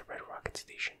past the Red Rocket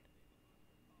Station.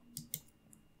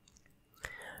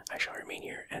 I shall remain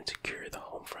here and secure the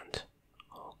home front.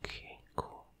 Okay,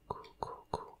 cool.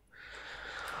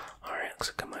 Alright, looks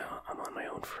like I'm on my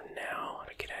own for now. How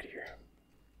to get out of here?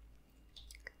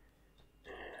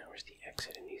 Where's the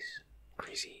exit in these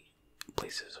crazy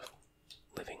places of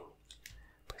living?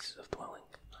 Places of dwelling.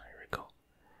 Here we go.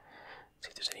 See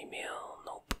if there's any mail.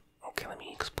 Nope. Okay, let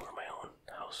me explore my own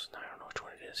house. I don't know which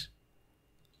one it is.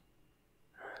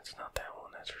 It's not that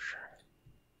one, that's for sure.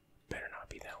 Better not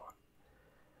be that one.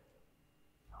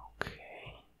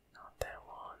 Okay, not that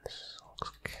one. This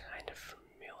looks kind of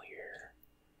familiar.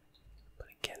 But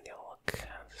again, they all look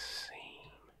kind of the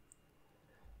same.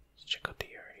 Let's check out the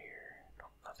yard here.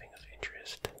 Nope, nothing of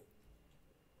interest.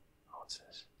 Oh, what's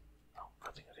this? Oh,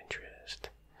 nothing of interest.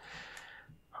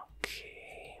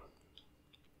 Okay.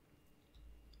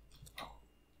 Oh,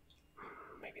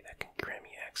 maybe that can grant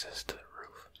me access to the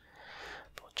roof.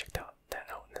 But we'll check that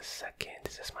out in a second.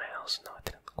 Is this my house? No, it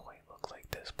didn't quite look like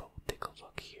this, but we'll take a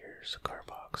look here. Cigar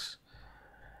box.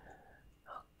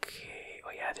 Okay.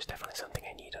 Oh yeah, there's definitely something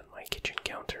I need on my kitchen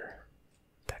counter.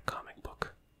 That comic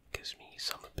book gives me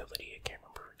some ability. I can't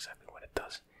remember exactly what it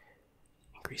does.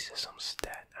 Increases some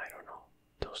stat. I don't know.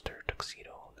 Toaster,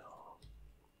 tuxedo, no.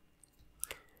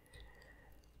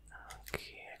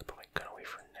 Okay, I can put my gun away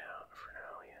for now.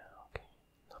 Yeah, okay.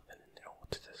 Nothing in there.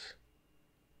 What's this?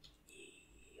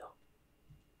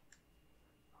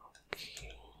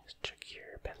 Okay, let's check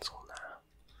here. Pencil now.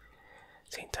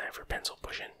 Same time for pencil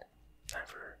pushing. Time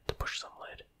to push some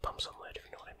lead. Pump some lead, if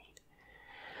you know what I mean.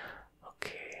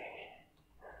 Okay.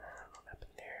 What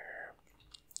happened there?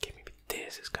 Okay, maybe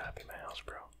this has gotta be my house,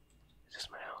 bro. Is this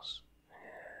my house?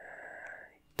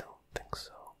 I don't think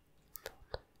so.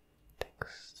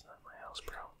 It's not my house,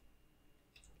 bro.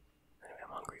 Anyway,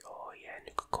 I'm hungry. Oh yeah,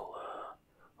 Nuka-Cola.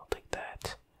 I'll take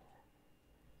that.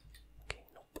 Okay,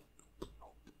 nope.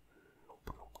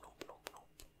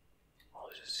 Oh,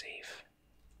 there's a safe.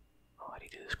 Oh, how do you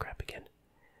do this crap again?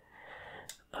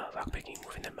 Lockpicking,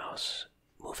 moving the mouse.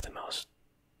 Move the mouse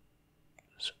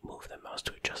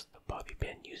to adjust the bobby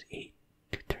pin. Use 8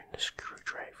 to turn the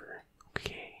screwdriver.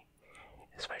 Okay.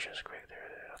 This measure is correct there.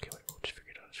 Okay, wait, we'll just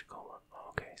figure it out as we go along. Oh,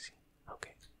 okay, I see.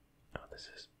 Okay. Oh, this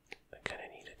is. I kinda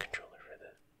need a controller for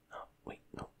this. Oh, wait,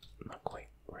 no, not quite.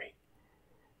 Right.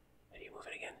 How do you move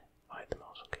it again? Oh, hide the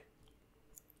mouse, okay.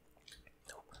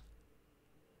 Nope.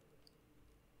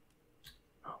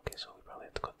 Okay, so we probably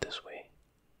have to go this way.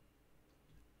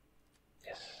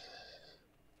 Yes.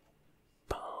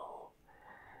 Boom.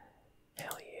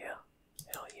 Hell yeah.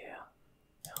 Hell yeah.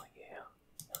 Hell yeah.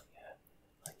 Hell yeah.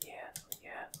 Hell yeah. Hell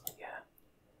yeah. Hell yeah.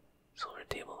 Silver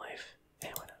table knife.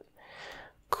 And why not?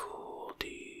 Cool,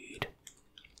 dude.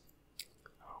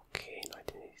 Okay, no, I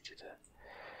didn't need to do that.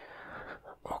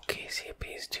 Okay, see, it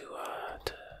pays to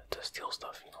steal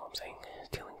stuff, you know what I'm saying?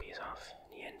 Stealing pays off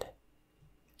in the end.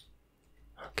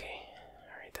 Okay,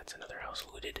 alright, that's another house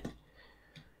looted.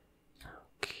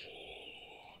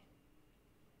 Okay.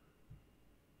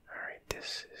 Alright,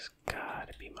 this has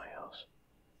gotta be my house.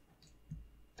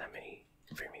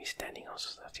 Very many standing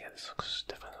houses left. Yeah, this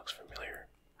definitely looks familiar.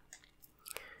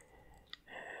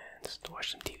 And let's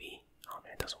watch some TV. Oh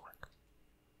man, it doesn't work.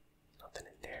 Nothing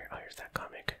in there. Oh, here's that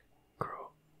comic.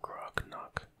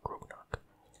 Grognock.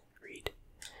 Read.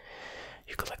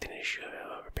 You collect an issue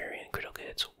of Barbarian critical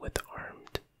hits with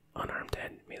unarmed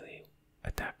and melee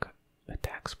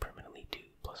attacks permanently do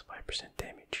plus 5%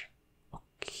 damage.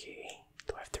 Okay.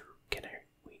 Do I have to?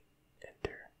 Wait,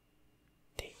 enter.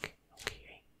 Take.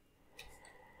 Okay.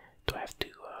 Do I have to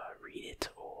read it,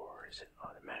 or is it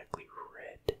automatically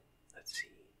read? Let's see.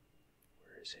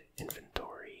 Where is it?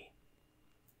 Inventory.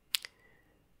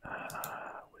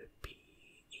 Would it be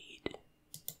aid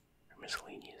or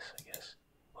miscellaneous? I guess.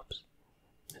 Whoops.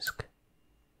 Misc.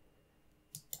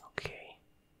 Okay.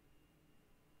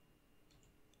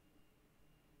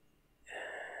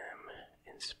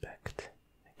 Inspect.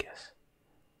 I guess.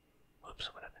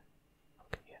 Whoops. What happened?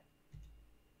 Okay. Yeah.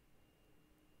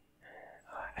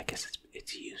 I guess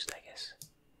it's used. I guess.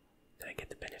 Did I get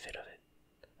the benefit of it?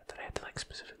 I thought I had to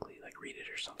specifically read it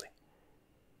or something.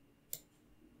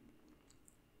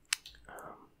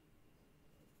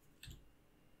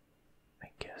 I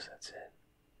guess that's it.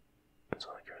 That's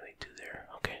all I can really do there.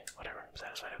 Okay, whatever. I'm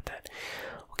satisfied with that.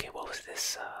 was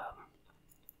this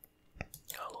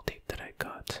holotape that I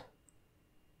got?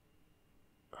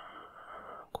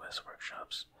 Quest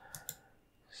workshops,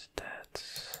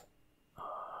 stats,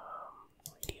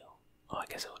 radio. Oh, I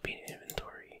guess it would be an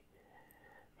inventory.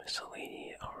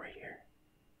 Miscellaneous. Oh, right here.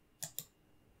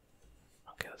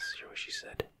 Okay, let's hear what she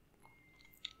said.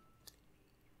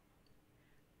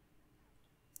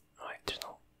 Oh, there's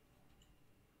no.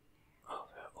 Oh,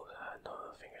 no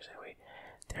fingers. Wait.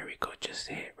 There we go. Just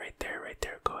say it right there, right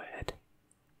there. Go ahead.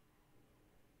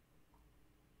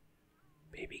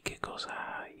 Baby giggles.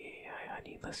 Ah, yeah,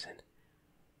 honey, listen.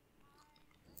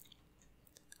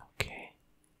 Okay.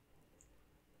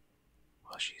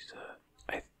 Well, she's,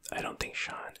 I don't think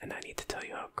Sean, and I need to tell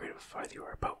you how great of a father you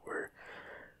are, but we're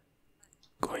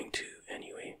going to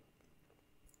anyway.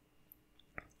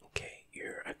 Okay,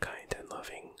 you're a kind and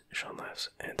loving, Sean laughs,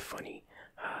 and funny.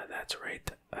 That's right.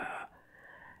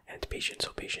 And patient,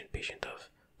 so patient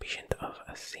of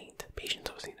a saint. Patient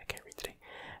of a saint, I can't read today.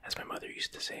 As my mother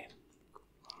used to say.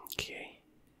 Okay.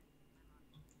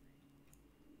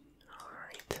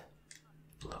 Alright.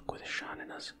 Look, with Sean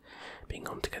and us being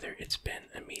home together, it's been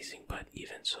amazing, but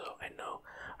even so, I know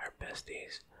our best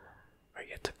days are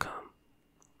yet to come.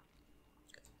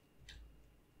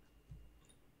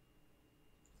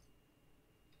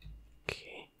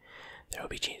 Okay. There will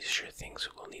be changes, sure things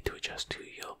we'll need to adjust to.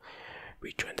 You'll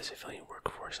rejoin the civilian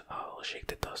workforce. I'll shake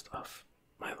the dust off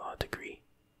my law degree.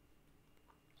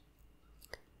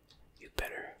 You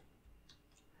better.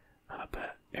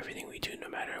 But everything we do, no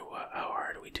matter how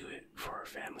hard we do it for our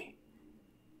family.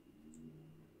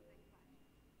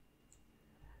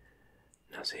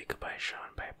 Now say goodbye,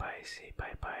 Sean. Bye-bye. Say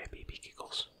bye-bye, baby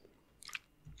giggles.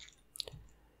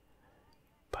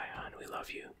 Bye, hon. We love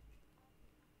you.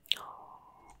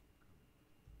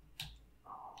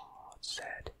 Oh, it's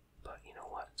sad. But you know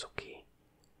what? It's okay.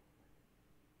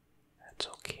 That's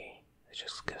okay. It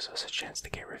just gives us a chance to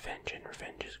get revenge, and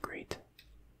revenge is great.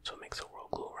 So it makes the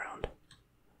world go around.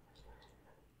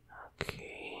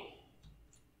 Okay.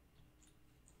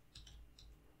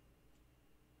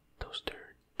 Those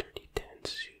dirty tenant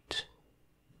suits.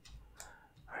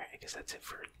 Alright, I guess that's it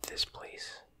for this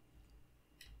place.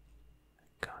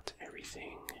 Got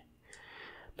everything.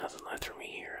 Nothing left for me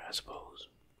here, I suppose.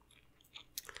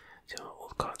 See how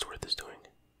old Codsworth is doing.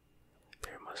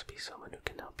 There must be someone who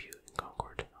can help you in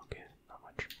Concord. Okay, not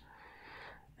much.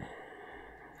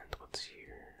 And what's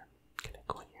here? Can I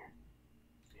go in here?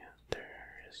 Yeah,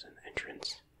 there is an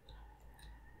entrance.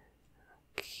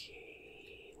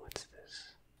 Okay, what's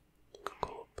this?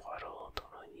 Coca-Cola bottle, don't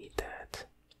really need that.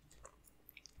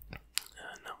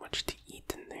 Not much to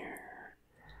eat in there.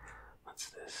 What's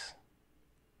this?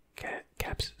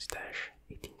 Caps stash.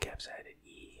 18 caps added.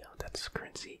 Oh, that's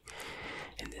currency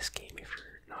in this game if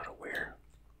you're not aware.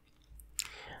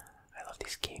 I love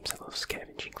these games. I love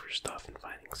scavenging for stuff and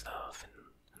finding stuff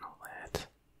and all that.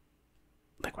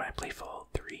 Like when I play Fallout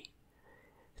 3,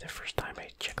 the first time I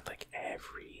checked like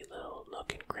every little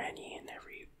nook and cranny and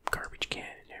every garbage can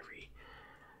and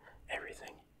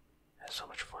everything. That's so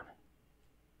much fun.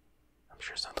 I'm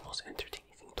sure it's not the most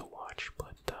entertaining thing to watch,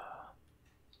 but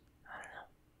I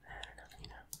don't know, you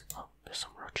know. Oh, there's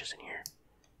some roaches in here.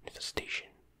 Infestation.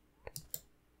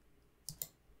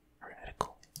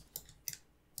 Radical.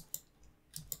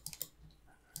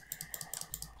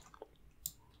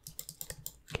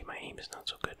 Okay, my aim is not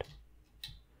so good.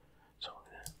 So I'm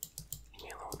gonna leave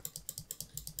me alone.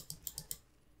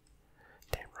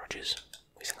 Damn roaches.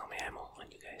 Wasting all my ammo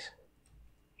on you guys.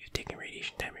 You've taken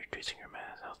radiation damage, reducing your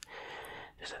mass health.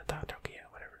 Is that a doctor? Okay, yeah,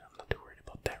 whatever. I'm not too worried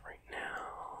about that right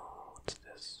now. What's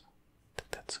this? I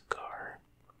think that's a car.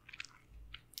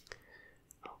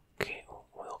 Okay, oh,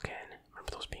 oil can.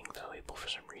 Remember those being valuable for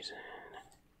some reason.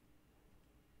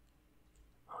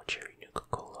 Oh, cherry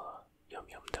Nuka-Cola. Yum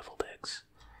yum deviled eggs.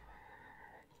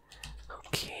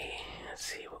 Okay, let's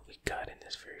see what we got in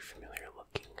this very familiar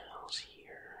looking house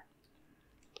here.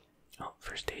 Oh,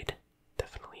 first aid.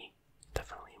 Definitely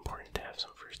important to have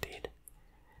some first aid.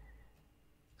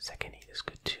 Second aid is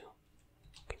good too.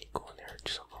 Can you go in there and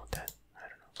do something with that? I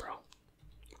don't know, bro.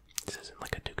 This isn't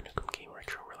like a Duke Nukem game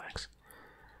retro, relax.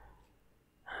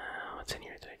 What's in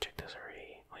here? Did I check this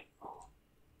already? Wait, oh.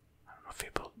 I don't know if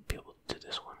you'll be able to do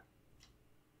this one.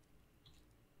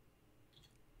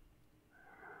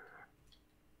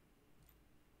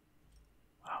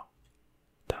 Wow.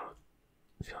 Don't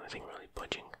feel anything really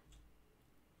budging.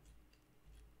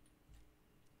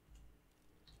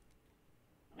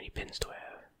 How many pins do I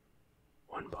have?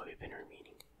 One bobby pin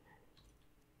remaining.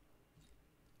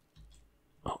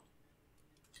 Oh.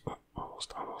 Oh,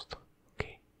 almost.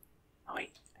 Okay. Oh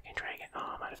wait, I can try again.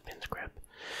 Oh, I'm out of pins, crap.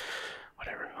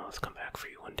 Whatever, I'll Let's come back for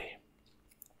you one day.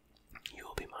 You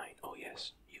will be mine. Oh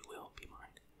yes, you will be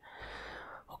mine.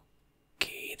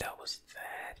 Okay, that was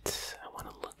that. I want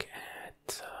to look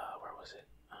at, where was it?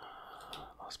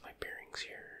 Lost my bearings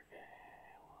here.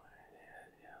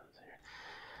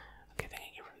 Okay, I think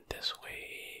I came from this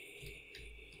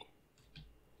way.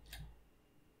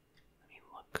 I mean,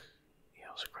 look. Yeah,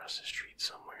 I was across the street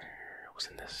somewhere. It was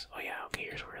in this. Oh yeah, okay,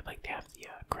 here's where like they have the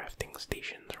crafting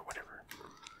stations or whatever.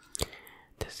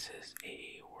 This is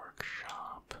a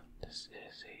workshop. This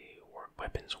is a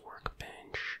weapons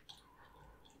workbench.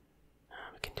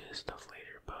 We can do this stuff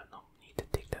later, but no need to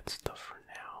take that stuff for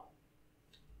now.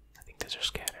 I think these are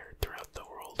scattered throughout the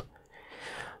world.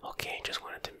 Okay, just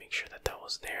wanted to make sure that that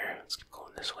was there. Let's keep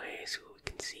going this way, see what we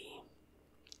can see.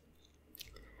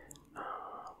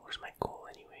 Where's my goal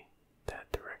anyway?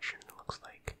 That direction, it looks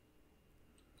like.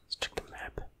 Let's check the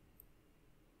map.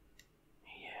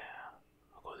 Yeah,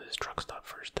 I'll go to this truck stop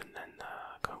first and then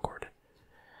Concord.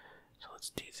 So let's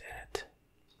do that.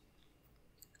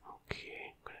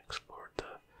 Okay, I'm gonna explore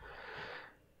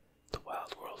the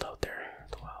wild world out there,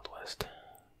 the Wild West.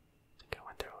 I think I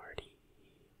went there already.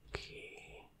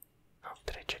 Okay. Oh,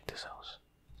 did I check this house?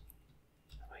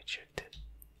 Have I checked it?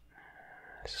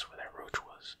 This is where that roach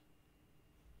was.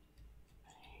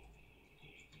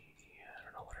 Yeah, I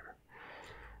don't know, whatever.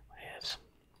 Whatevs.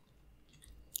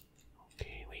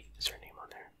 Okay, wait, is there a name on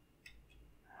there?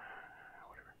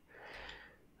 Whatever.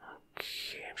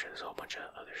 Okay, I'm sure there's a whole bunch of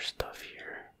other stuff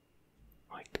here.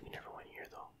 Like, we never went here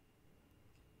though.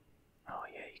 Oh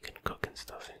yeah, you can cook and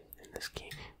stuff in this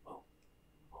game. Oh,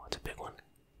 it's a big one.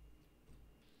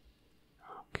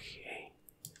 Okay.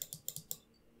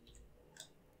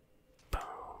 Boom.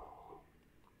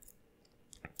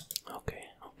 Okay.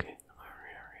 Alright.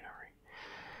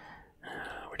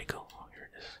 Where'd he go? Oh, here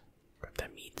it is. Grab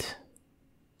that meat.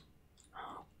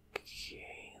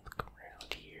 Okay, look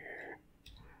around here.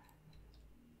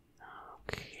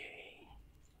 Okay.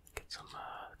 Get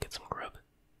some grub.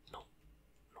 Nope,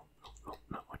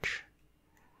 not much.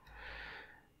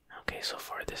 Okay, so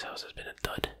far this house has been a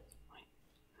dud. Wait,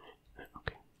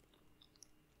 okay.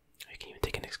 I can even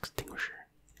take an extinguisher.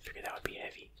 I figured that would be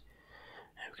heavy.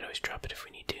 And we could always drop it if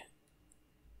we need to.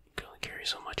 You can only carry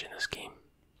so much in this game.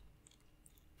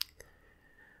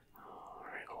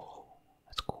 Alright, oh,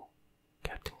 that's cool.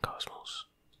 Captain Cosmos.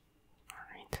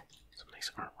 Alright, some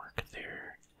nice artwork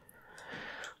there.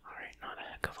 Alright, not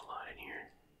a heck of a lot in here.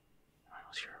 I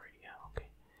was here already, yeah, okay.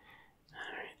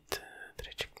 Alright, did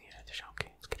I check the addition?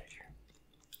 Okay, let's get out of here.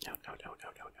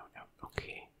 Out.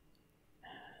 Okay.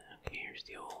 Okay, here's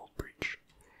the old bridge.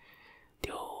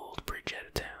 The old bridge out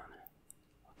of town.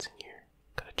 What's in here?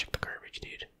 Gotta check the garbage,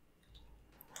 dude.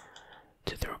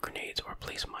 To throw grenades or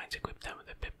place mines, equip them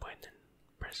with a pip point and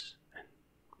press and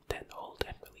then hold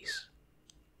and release.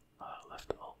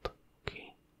 Left alt.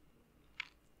 Okay.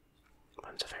 What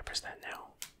happens if I press that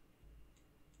now?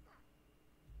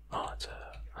 Oh, it's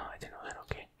a. Oh, I didn't know that.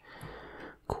 Okay.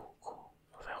 Cool.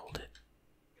 If I hold it.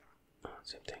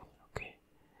 Same thing. Okay.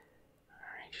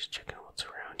 Alright, just checking what's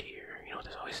around here. You know,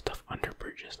 there's always stuff under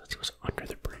bridges. Let's see what's under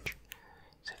the bridge.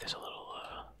 See if there's a little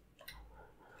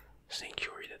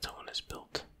sanctuary that someone has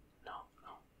built. No,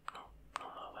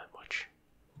 not that much.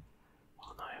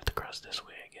 Well, now I have to cross this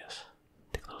way, I guess.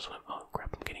 Take a little swim. Oh,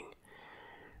 crap, I'm getting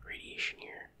radiation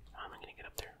here. How am I gonna get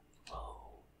up there?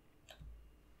 Whoa.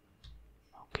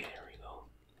 Okay, there we go.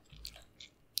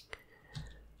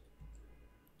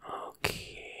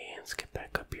 Okay, let's get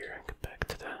back up here and get back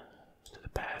to the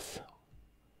path.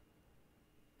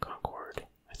 Concord.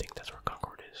 I think that's where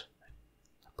Concord is.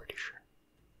 I'm pretty sure.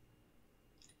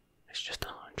 It's just a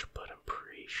hunch, but I'm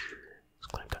pretty sure. Let's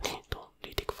climb down. Do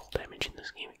you take full damage in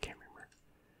this game? I can't remember.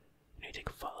 You take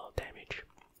full damage.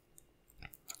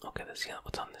 Okay, let's see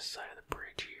what's on this side of the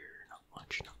bridge here. Not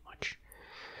much.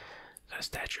 Got a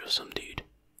statue of some dude.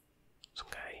 Some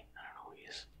guy. I don't know who he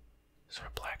is. Sort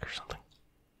of black or something.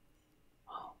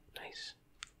 Oh, nice.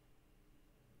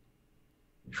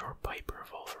 Short pipe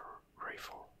revolver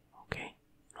rifle. Okay.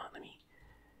 Let me.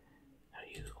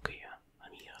 Okay, yeah.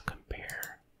 Let me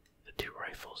compare the two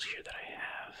rifles here that I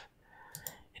have.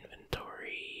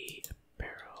 Inventory,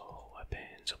 barrel,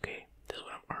 weapons. Okay, this is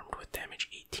what I'm armed with. Damage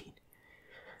 18.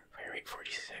 Fire rate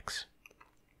 46.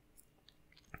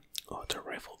 Oh, it's a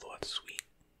rifle though. That's sweet.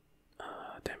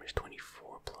 Damage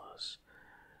 24 plus.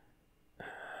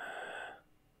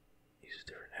 Use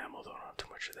different ammo though. Not too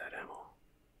much of that ammo.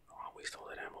 I don't want to waste all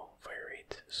that ammo. Fire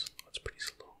rate is pretty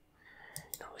slow.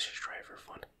 Now let's just try it for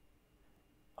fun.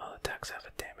 All attacks have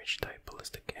a damage type: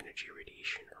 ballistic, energy,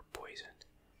 radiation, or poison.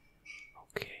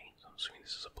 Okay, so I'm assuming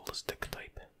this is a ballistic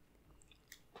type.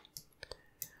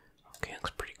 Okay,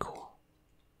 looks pretty cool.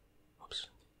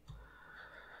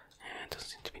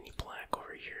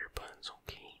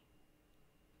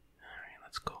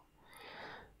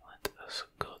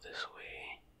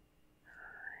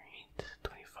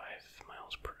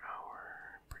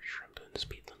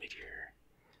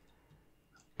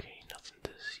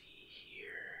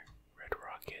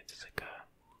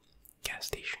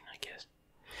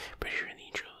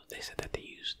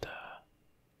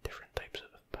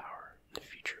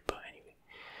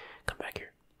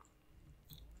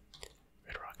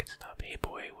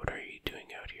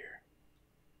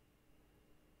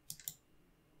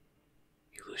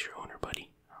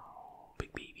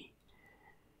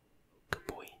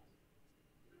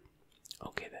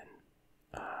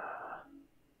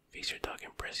 Face your dog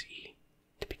and press E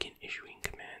to begin issuing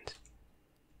commands.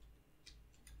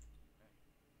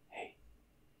 Hey.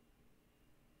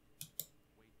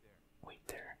 Wait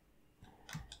there.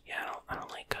 Yeah, I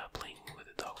don't like playing with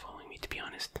a dog following me, to be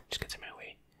honest. It just gets in my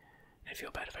way. And I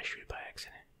feel bad if I shoot it by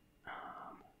accident.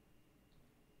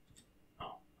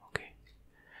 Oh, okay.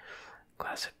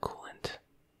 Classic coolant.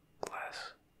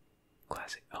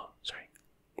 Classic. Oh, sorry.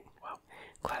 Wow.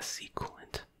 Class C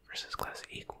coolant versus Class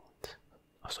A coolant.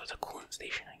 Oh, so it's a coolant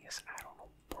station, I guess. I don't know,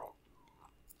 bro.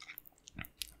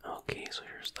 Okay, so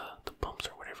here's the pumps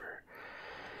or whatever.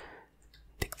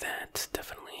 Take that,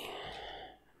 definitely.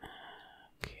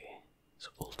 Okay,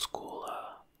 so old school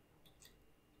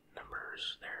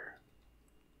numbers there.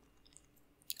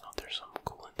 Oh, there's some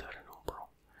coolant. I don't know, bro.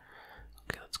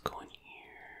 Okay, let's go in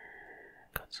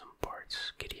here. Got some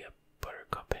parts. Giddy up,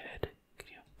 buttercup head.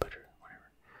 Giddy up, butter,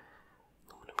 whatever.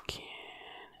 Aluminum can.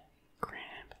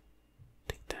 Cramp.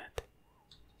 Take that.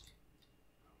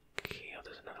 Okay, oh,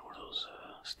 there's another one of those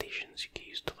stations you can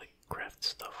use to like craft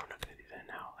stuff. We're not gonna do that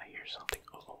now. I hear something.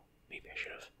 Oh, maybe I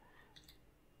should have.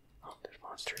 Oh, there's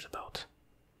monsters about.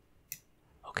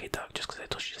 Okay, dog, just because I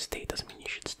told you to stay doesn't mean you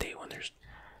should stay when there's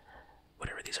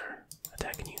whatever these are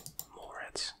attacking you. Mole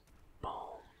rats.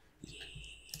 Boom. Yeah,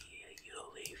 you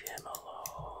leave him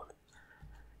alone.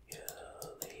 You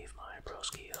leave my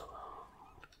broski alone.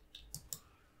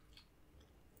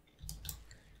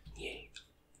 Yay.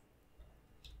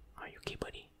 Are you okay,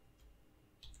 buddy?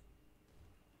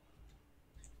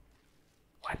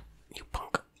 What? You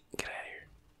punk. Get out of here.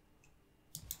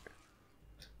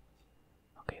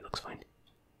 Okay, looks fine.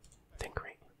 I think,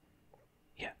 right?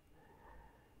 Yeah.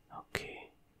 Okay.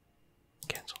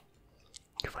 Cancel.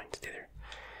 You're fine, stay there.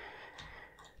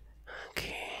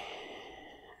 Okay.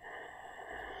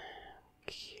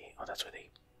 Okay. Oh, that's where they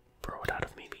throw it out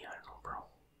of maybe. I don't know, bro.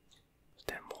 Those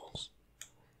damn moles.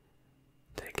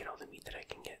 Did I get all the meat that I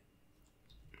can get?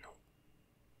 No.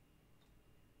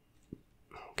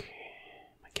 Okay.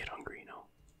 Might get hungry, no?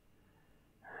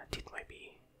 Teeth might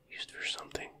be used for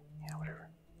something. Yeah, whatever.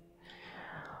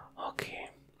 Okay.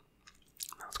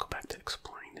 Now let's go back to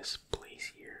exploring this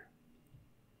place here.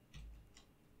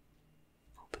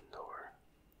 Open door.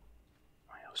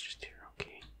 Oh, yeah, I was just here,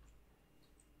 okay.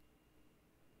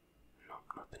 Nope,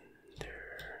 nothing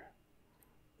there.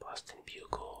 Boston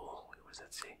Bugle. Wait, what does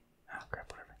that say? Ah,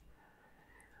 crap, whatever.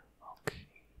 Okay.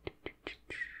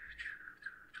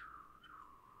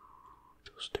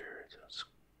 Toaster. That's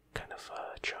kind of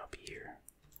choppy here.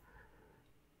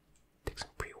 Take some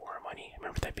pre-war money. I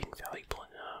remember that being valuable in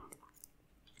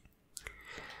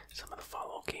some of the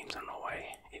Fallout games. I don't know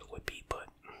why it would be, but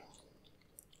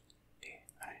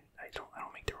I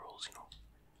don't make the rules, you know.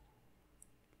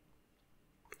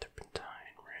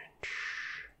 Turpentine wrench,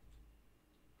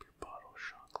 beer bottle,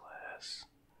 shot glass.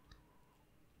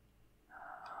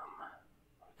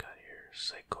 What we got here?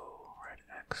 Psycho, Red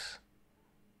X,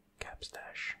 cap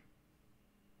stash.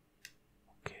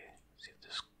 Okay, see if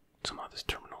this somehow this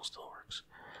terminal still works.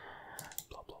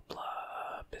 Blah blah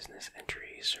blah. Business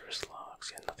entry, service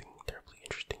logs. Yeah, nothing terribly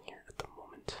interesting here at the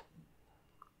moment.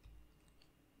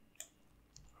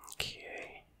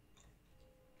 Okay.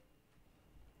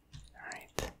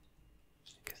 Alright. I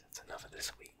guess that's enough of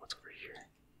this. Wait, what's over here?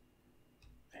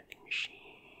 Vending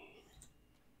machine.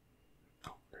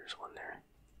 Oh, there's one there.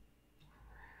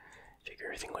 Figure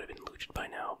everything would have been looted by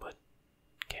now, but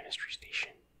chemistry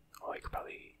station. Oh, I could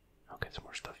probably. I'll get some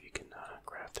more stuff you can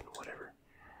craft and whatever.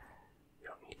 You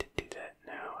don't need to do that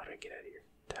now. How do I get out of here?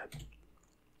 Tab.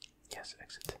 Yes,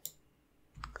 exit.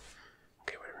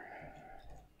 Okay, whatever.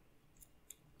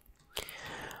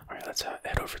 Alright, let's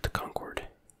head over to Concord.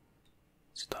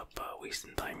 Stop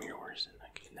wasting time here. Where's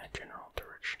in that general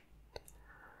direction?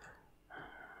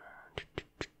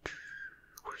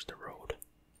 Where's the road?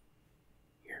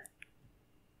 Here.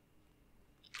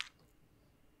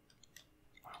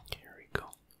 Okay, here we go.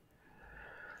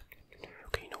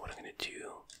 Okay, you know what I'm gonna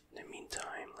do? In the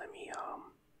meantime, let me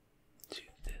do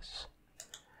this.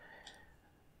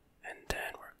 And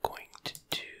then we're going to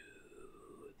do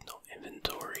no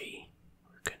inventory.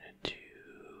 We're gonna do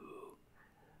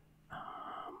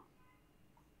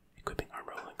equipping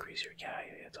armor will increase your yeah,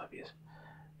 it's obvious.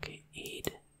 Okay, aid.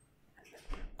 And then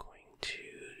we're going to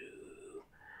do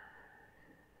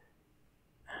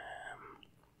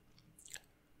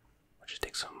I'll just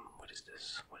take some what does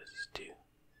this do?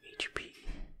 HP.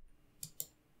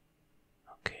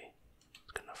 Okay,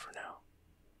 it's good enough for now.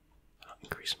 I'll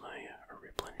increase my or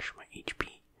replenish my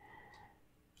HP.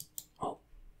 Oh,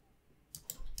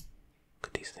 look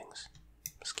at these things.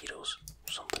 Mosquitoes,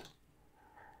 something.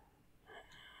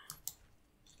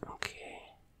 Okay.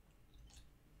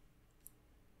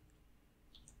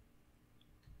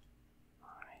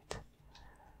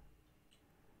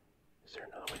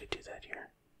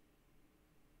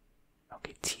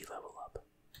 level up.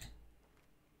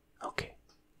 Okay.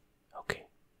 Okay.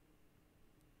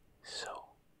 So,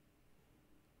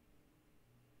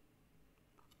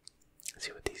 let's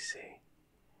see what these say.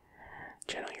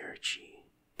 Channel your chi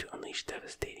to unleash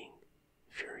devastating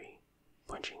fury,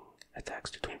 punching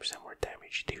attacks to 20% more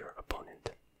damage to your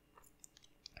opponent.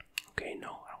 Okay,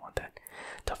 no, I don't want that.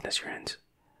 Toughness your hands.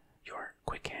 Your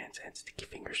quick hands and sticky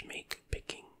fingers make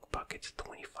picking pockets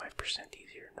 25%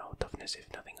 easier. No, toughness,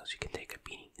 if nothing else, you can take a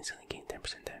beating, instantly gain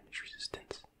 10% damage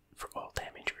resistance for all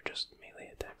damage or just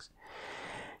melee attacks.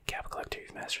 Cap collector,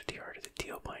 you've mastered the art of the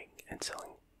deal buying and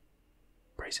selling.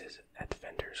 Prices at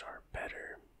vendors are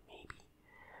better, maybe.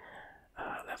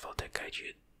 Level that guide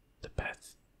you the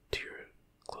path to your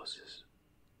closest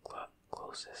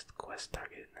quest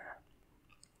target.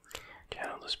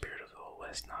 Channel the spirit of the Old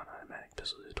West, non-automatic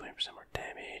pistol, do 20% more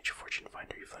damage. Fortune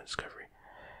finder, you find discovery.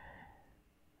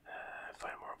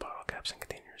 Find more bottle caps and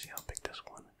containers. Yeah, I'll pick this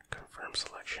one. Confirm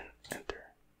selection,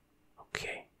 enter.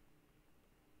 Okay.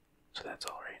 So that's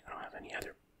alright. I don't have any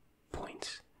other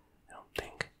points, I don't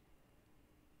think.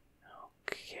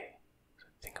 Okay. So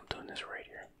I think I'm doing this right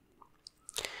here.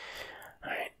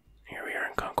 Alright, here we are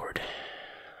in Concord.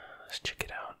 Let's check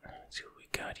it out. Let's see what we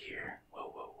got here. Whoa,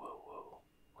 whoa, whoa, whoa.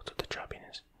 What's with the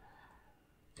choppiness?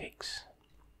 Yikes.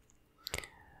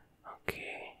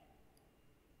 Okay.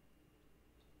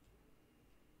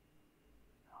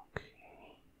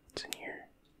 Okay. What's in here?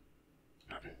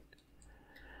 Nothing.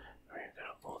 Alright, we've got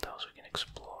an old house we can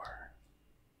explore.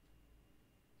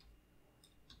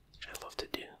 Which I love to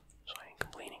do, so I ain't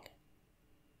complaining.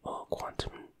 Oh,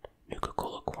 quantum.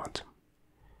 Nuka-Cola quantum.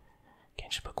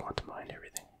 Can't just put quantum behind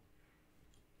everything.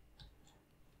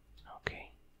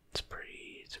 Okay. It's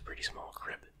a pretty small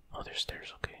crib. Oh, there's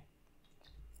stairs, okay.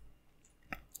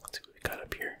 Let's see what we got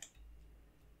up here.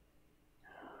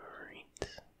 Alright.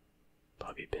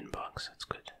 Bobby bin box, that's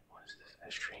good. What is this?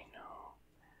 Ashtray? No.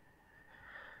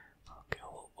 Okay,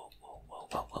 whoa, whoa, whoa, whoa,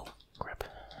 whoa, whoa. Crap.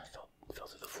 I fell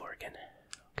to the floor again.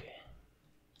 Okay.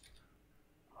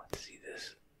 I want to see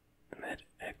this. Med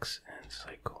X and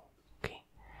Cycle. Okay.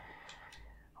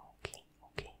 Okay,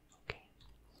 okay, okay.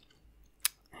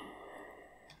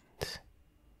 And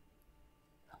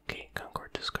okay,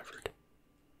 Concord discovered.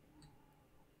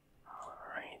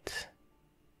 Alright.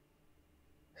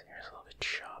 Here's a little bit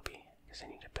choppy. Guess I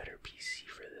need a better PC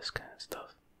for this kind of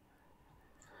stuff.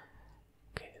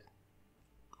 Okay.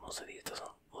 Most of these doesn't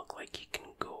look like you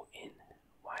can go in.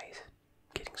 Why is it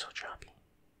getting so choppy?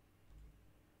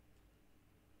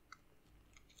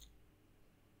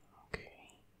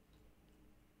 Okay.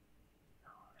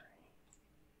 Alright.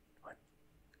 What?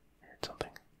 I heard something.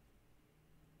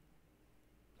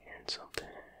 Hearing something.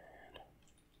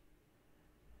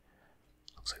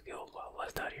 Looks like the old Wild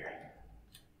West out here.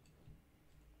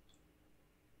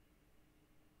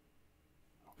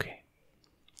 Okay.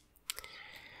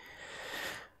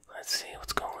 Let's see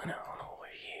what's going on over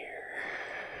here.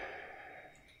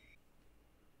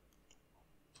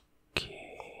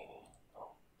 Okay.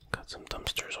 Oh, got some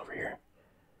dumpsters over here.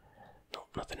 Nope,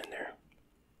 nothing in there.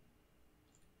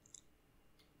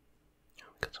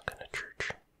 Got some kind of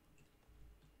church.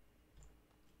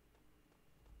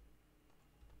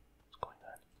 What's going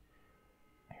on?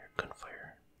 I hear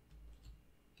gunfire.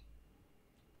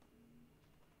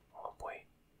 Oh boy.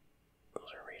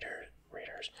 Those are raiders.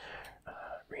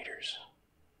 Raiders.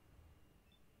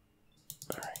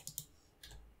 Alright.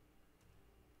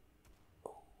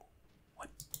 Oh, what?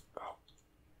 Oh.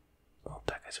 Oh,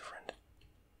 that guy's a friend.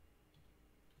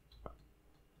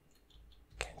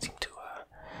 Can't seem to,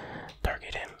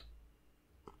 target him.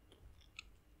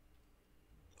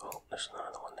 Oh, there's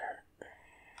another one there.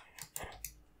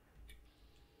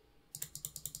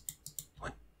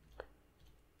 What?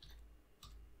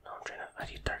 No, I'm trying to. How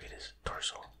do you target his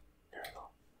torso? There we go.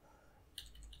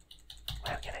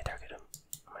 How can I target him?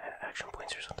 Am I at action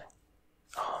points or something?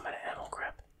 Oh, I'm out of ammo,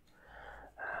 crap.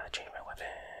 Change my weapon.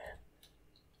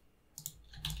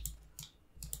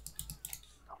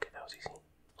 Okay, that was easy.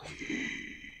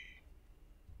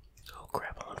 Oh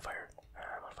crap, I'm on fire.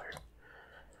 I'm on fire.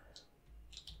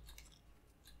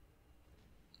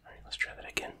 Alright, let's try that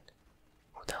again.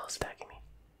 What the hell is attacking me?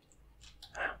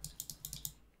 Ah.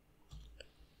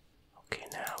 Okay,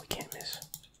 now we can't miss.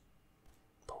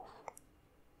 Boom.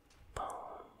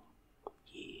 Boom.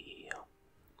 Yeah.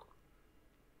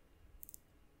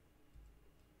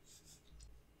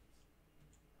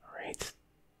 Alright.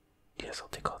 Yes, I'll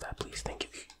take all that, please. Thank you.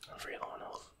 I'm very low on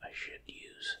health. I should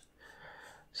use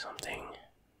something.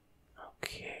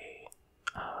 Okay.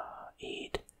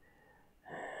 Aid.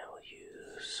 We'll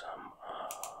use some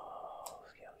of.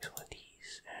 Yeah, I'll use one of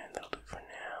these. And that'll do it for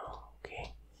now.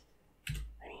 Okay.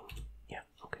 I mean,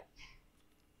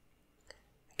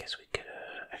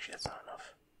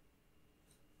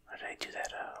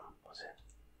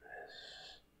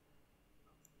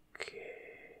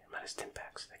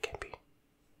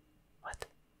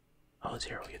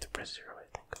 0. You have to press 0, I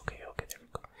think. Okay, okay, there we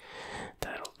go.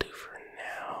 That'll do for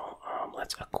now.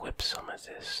 Let's equip some of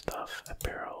this stuff.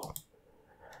 Apparel.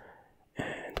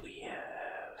 And we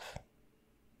have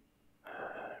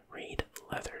raid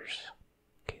leathers.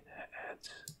 Okay, that adds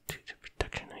 2 to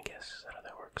protection, I guess. Is that how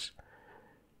that works?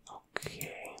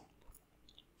 Okay.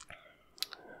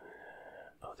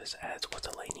 Oh, this adds. What's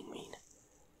a lightning mean?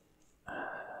 I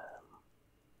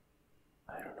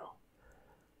don't know.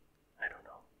 I don't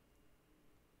know.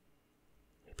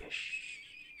 Maybe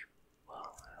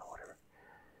well, I don't know, whatever.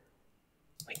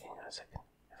 Wait, hang on a second.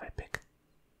 If I pick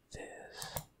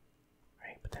this,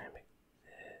 right, but then I pick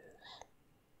this,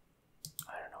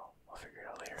 I don't know. I'll figure it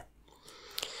out later.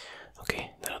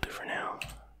 Okay, that'll do for now.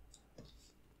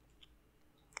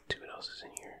 See what else is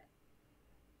in here.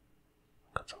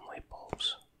 Got some light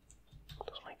bulbs.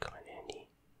 Those might come in handy.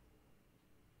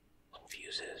 Some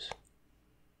fuses.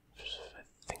 I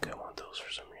think I want those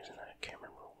for some reason. I can't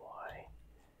remember why.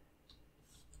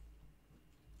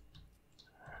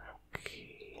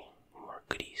 Okay, more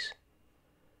goodies.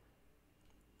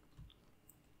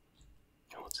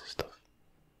 Oh, what's this stuff?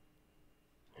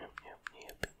 Yep.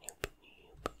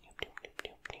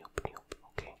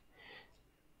 Okay.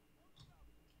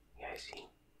 Yeah, I see.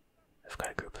 I've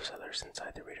got a group of settlers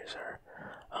inside. The raiders are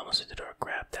almost at the door.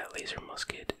 Grab that laser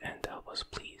musket and help us,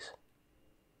 please.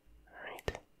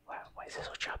 Alright. Wow, why is this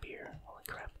so choppy here? Holy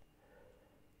crap.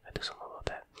 Gotta do something about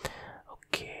that.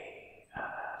 Okay, we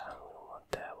don't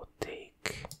want that. We'll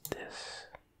take this.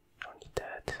 Don't need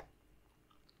that.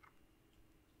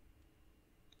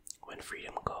 When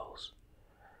freedom calls.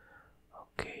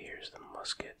 Okay, here's the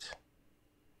musket.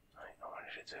 I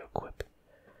wanted it to equip.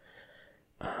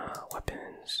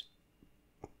 Weapons.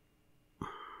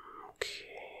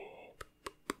 Okay.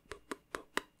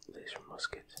 Laser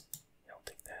musket. I'll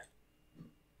take that.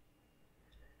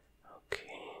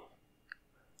 Okay.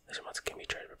 Laser musket can be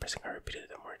charged by pressing R repeatedly.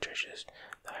 The more it charges,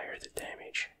 the higher the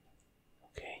damage.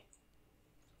 Okay.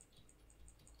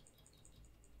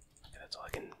 Okay, that's all I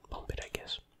can pump it, I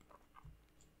guess.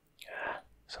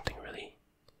 Something really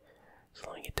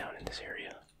slowing it down in this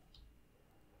area.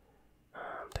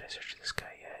 Did I search this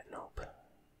guy yet? Nope.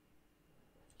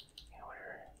 Yeah,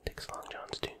 whatever. Takes Long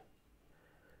Johns too.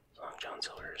 Long John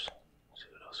Silvers. Let's see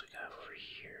what else we got over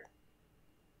here.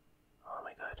 Oh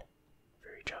my god.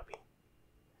 Very choppy.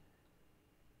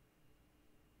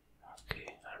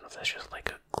 Okay, I don't know if that's just like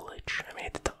a glitch. I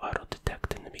made the auto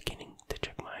detect in the beginning to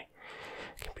check my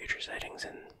computer settings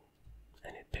and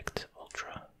it picked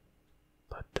Ultra.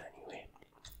 But anyway.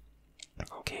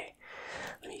 Okay.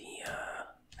 Let me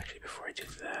actually before I do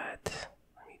that,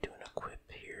 let me do an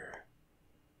equip here.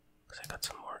 Because I got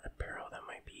some more apparel that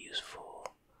might be useful.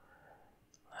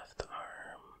 Left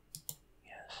arm.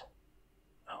 Yes.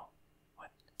 Oh,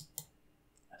 what?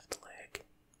 Left leg.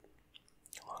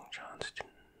 Long Johns do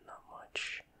not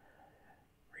much.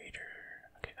 Raider.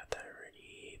 Okay, got that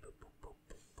already. Boop, boop, boop,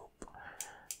 boop, boop.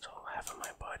 So half of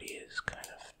my body is kind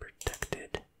of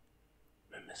protected.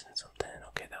 I'm missing something.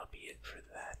 Okay, that'll be it for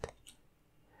that.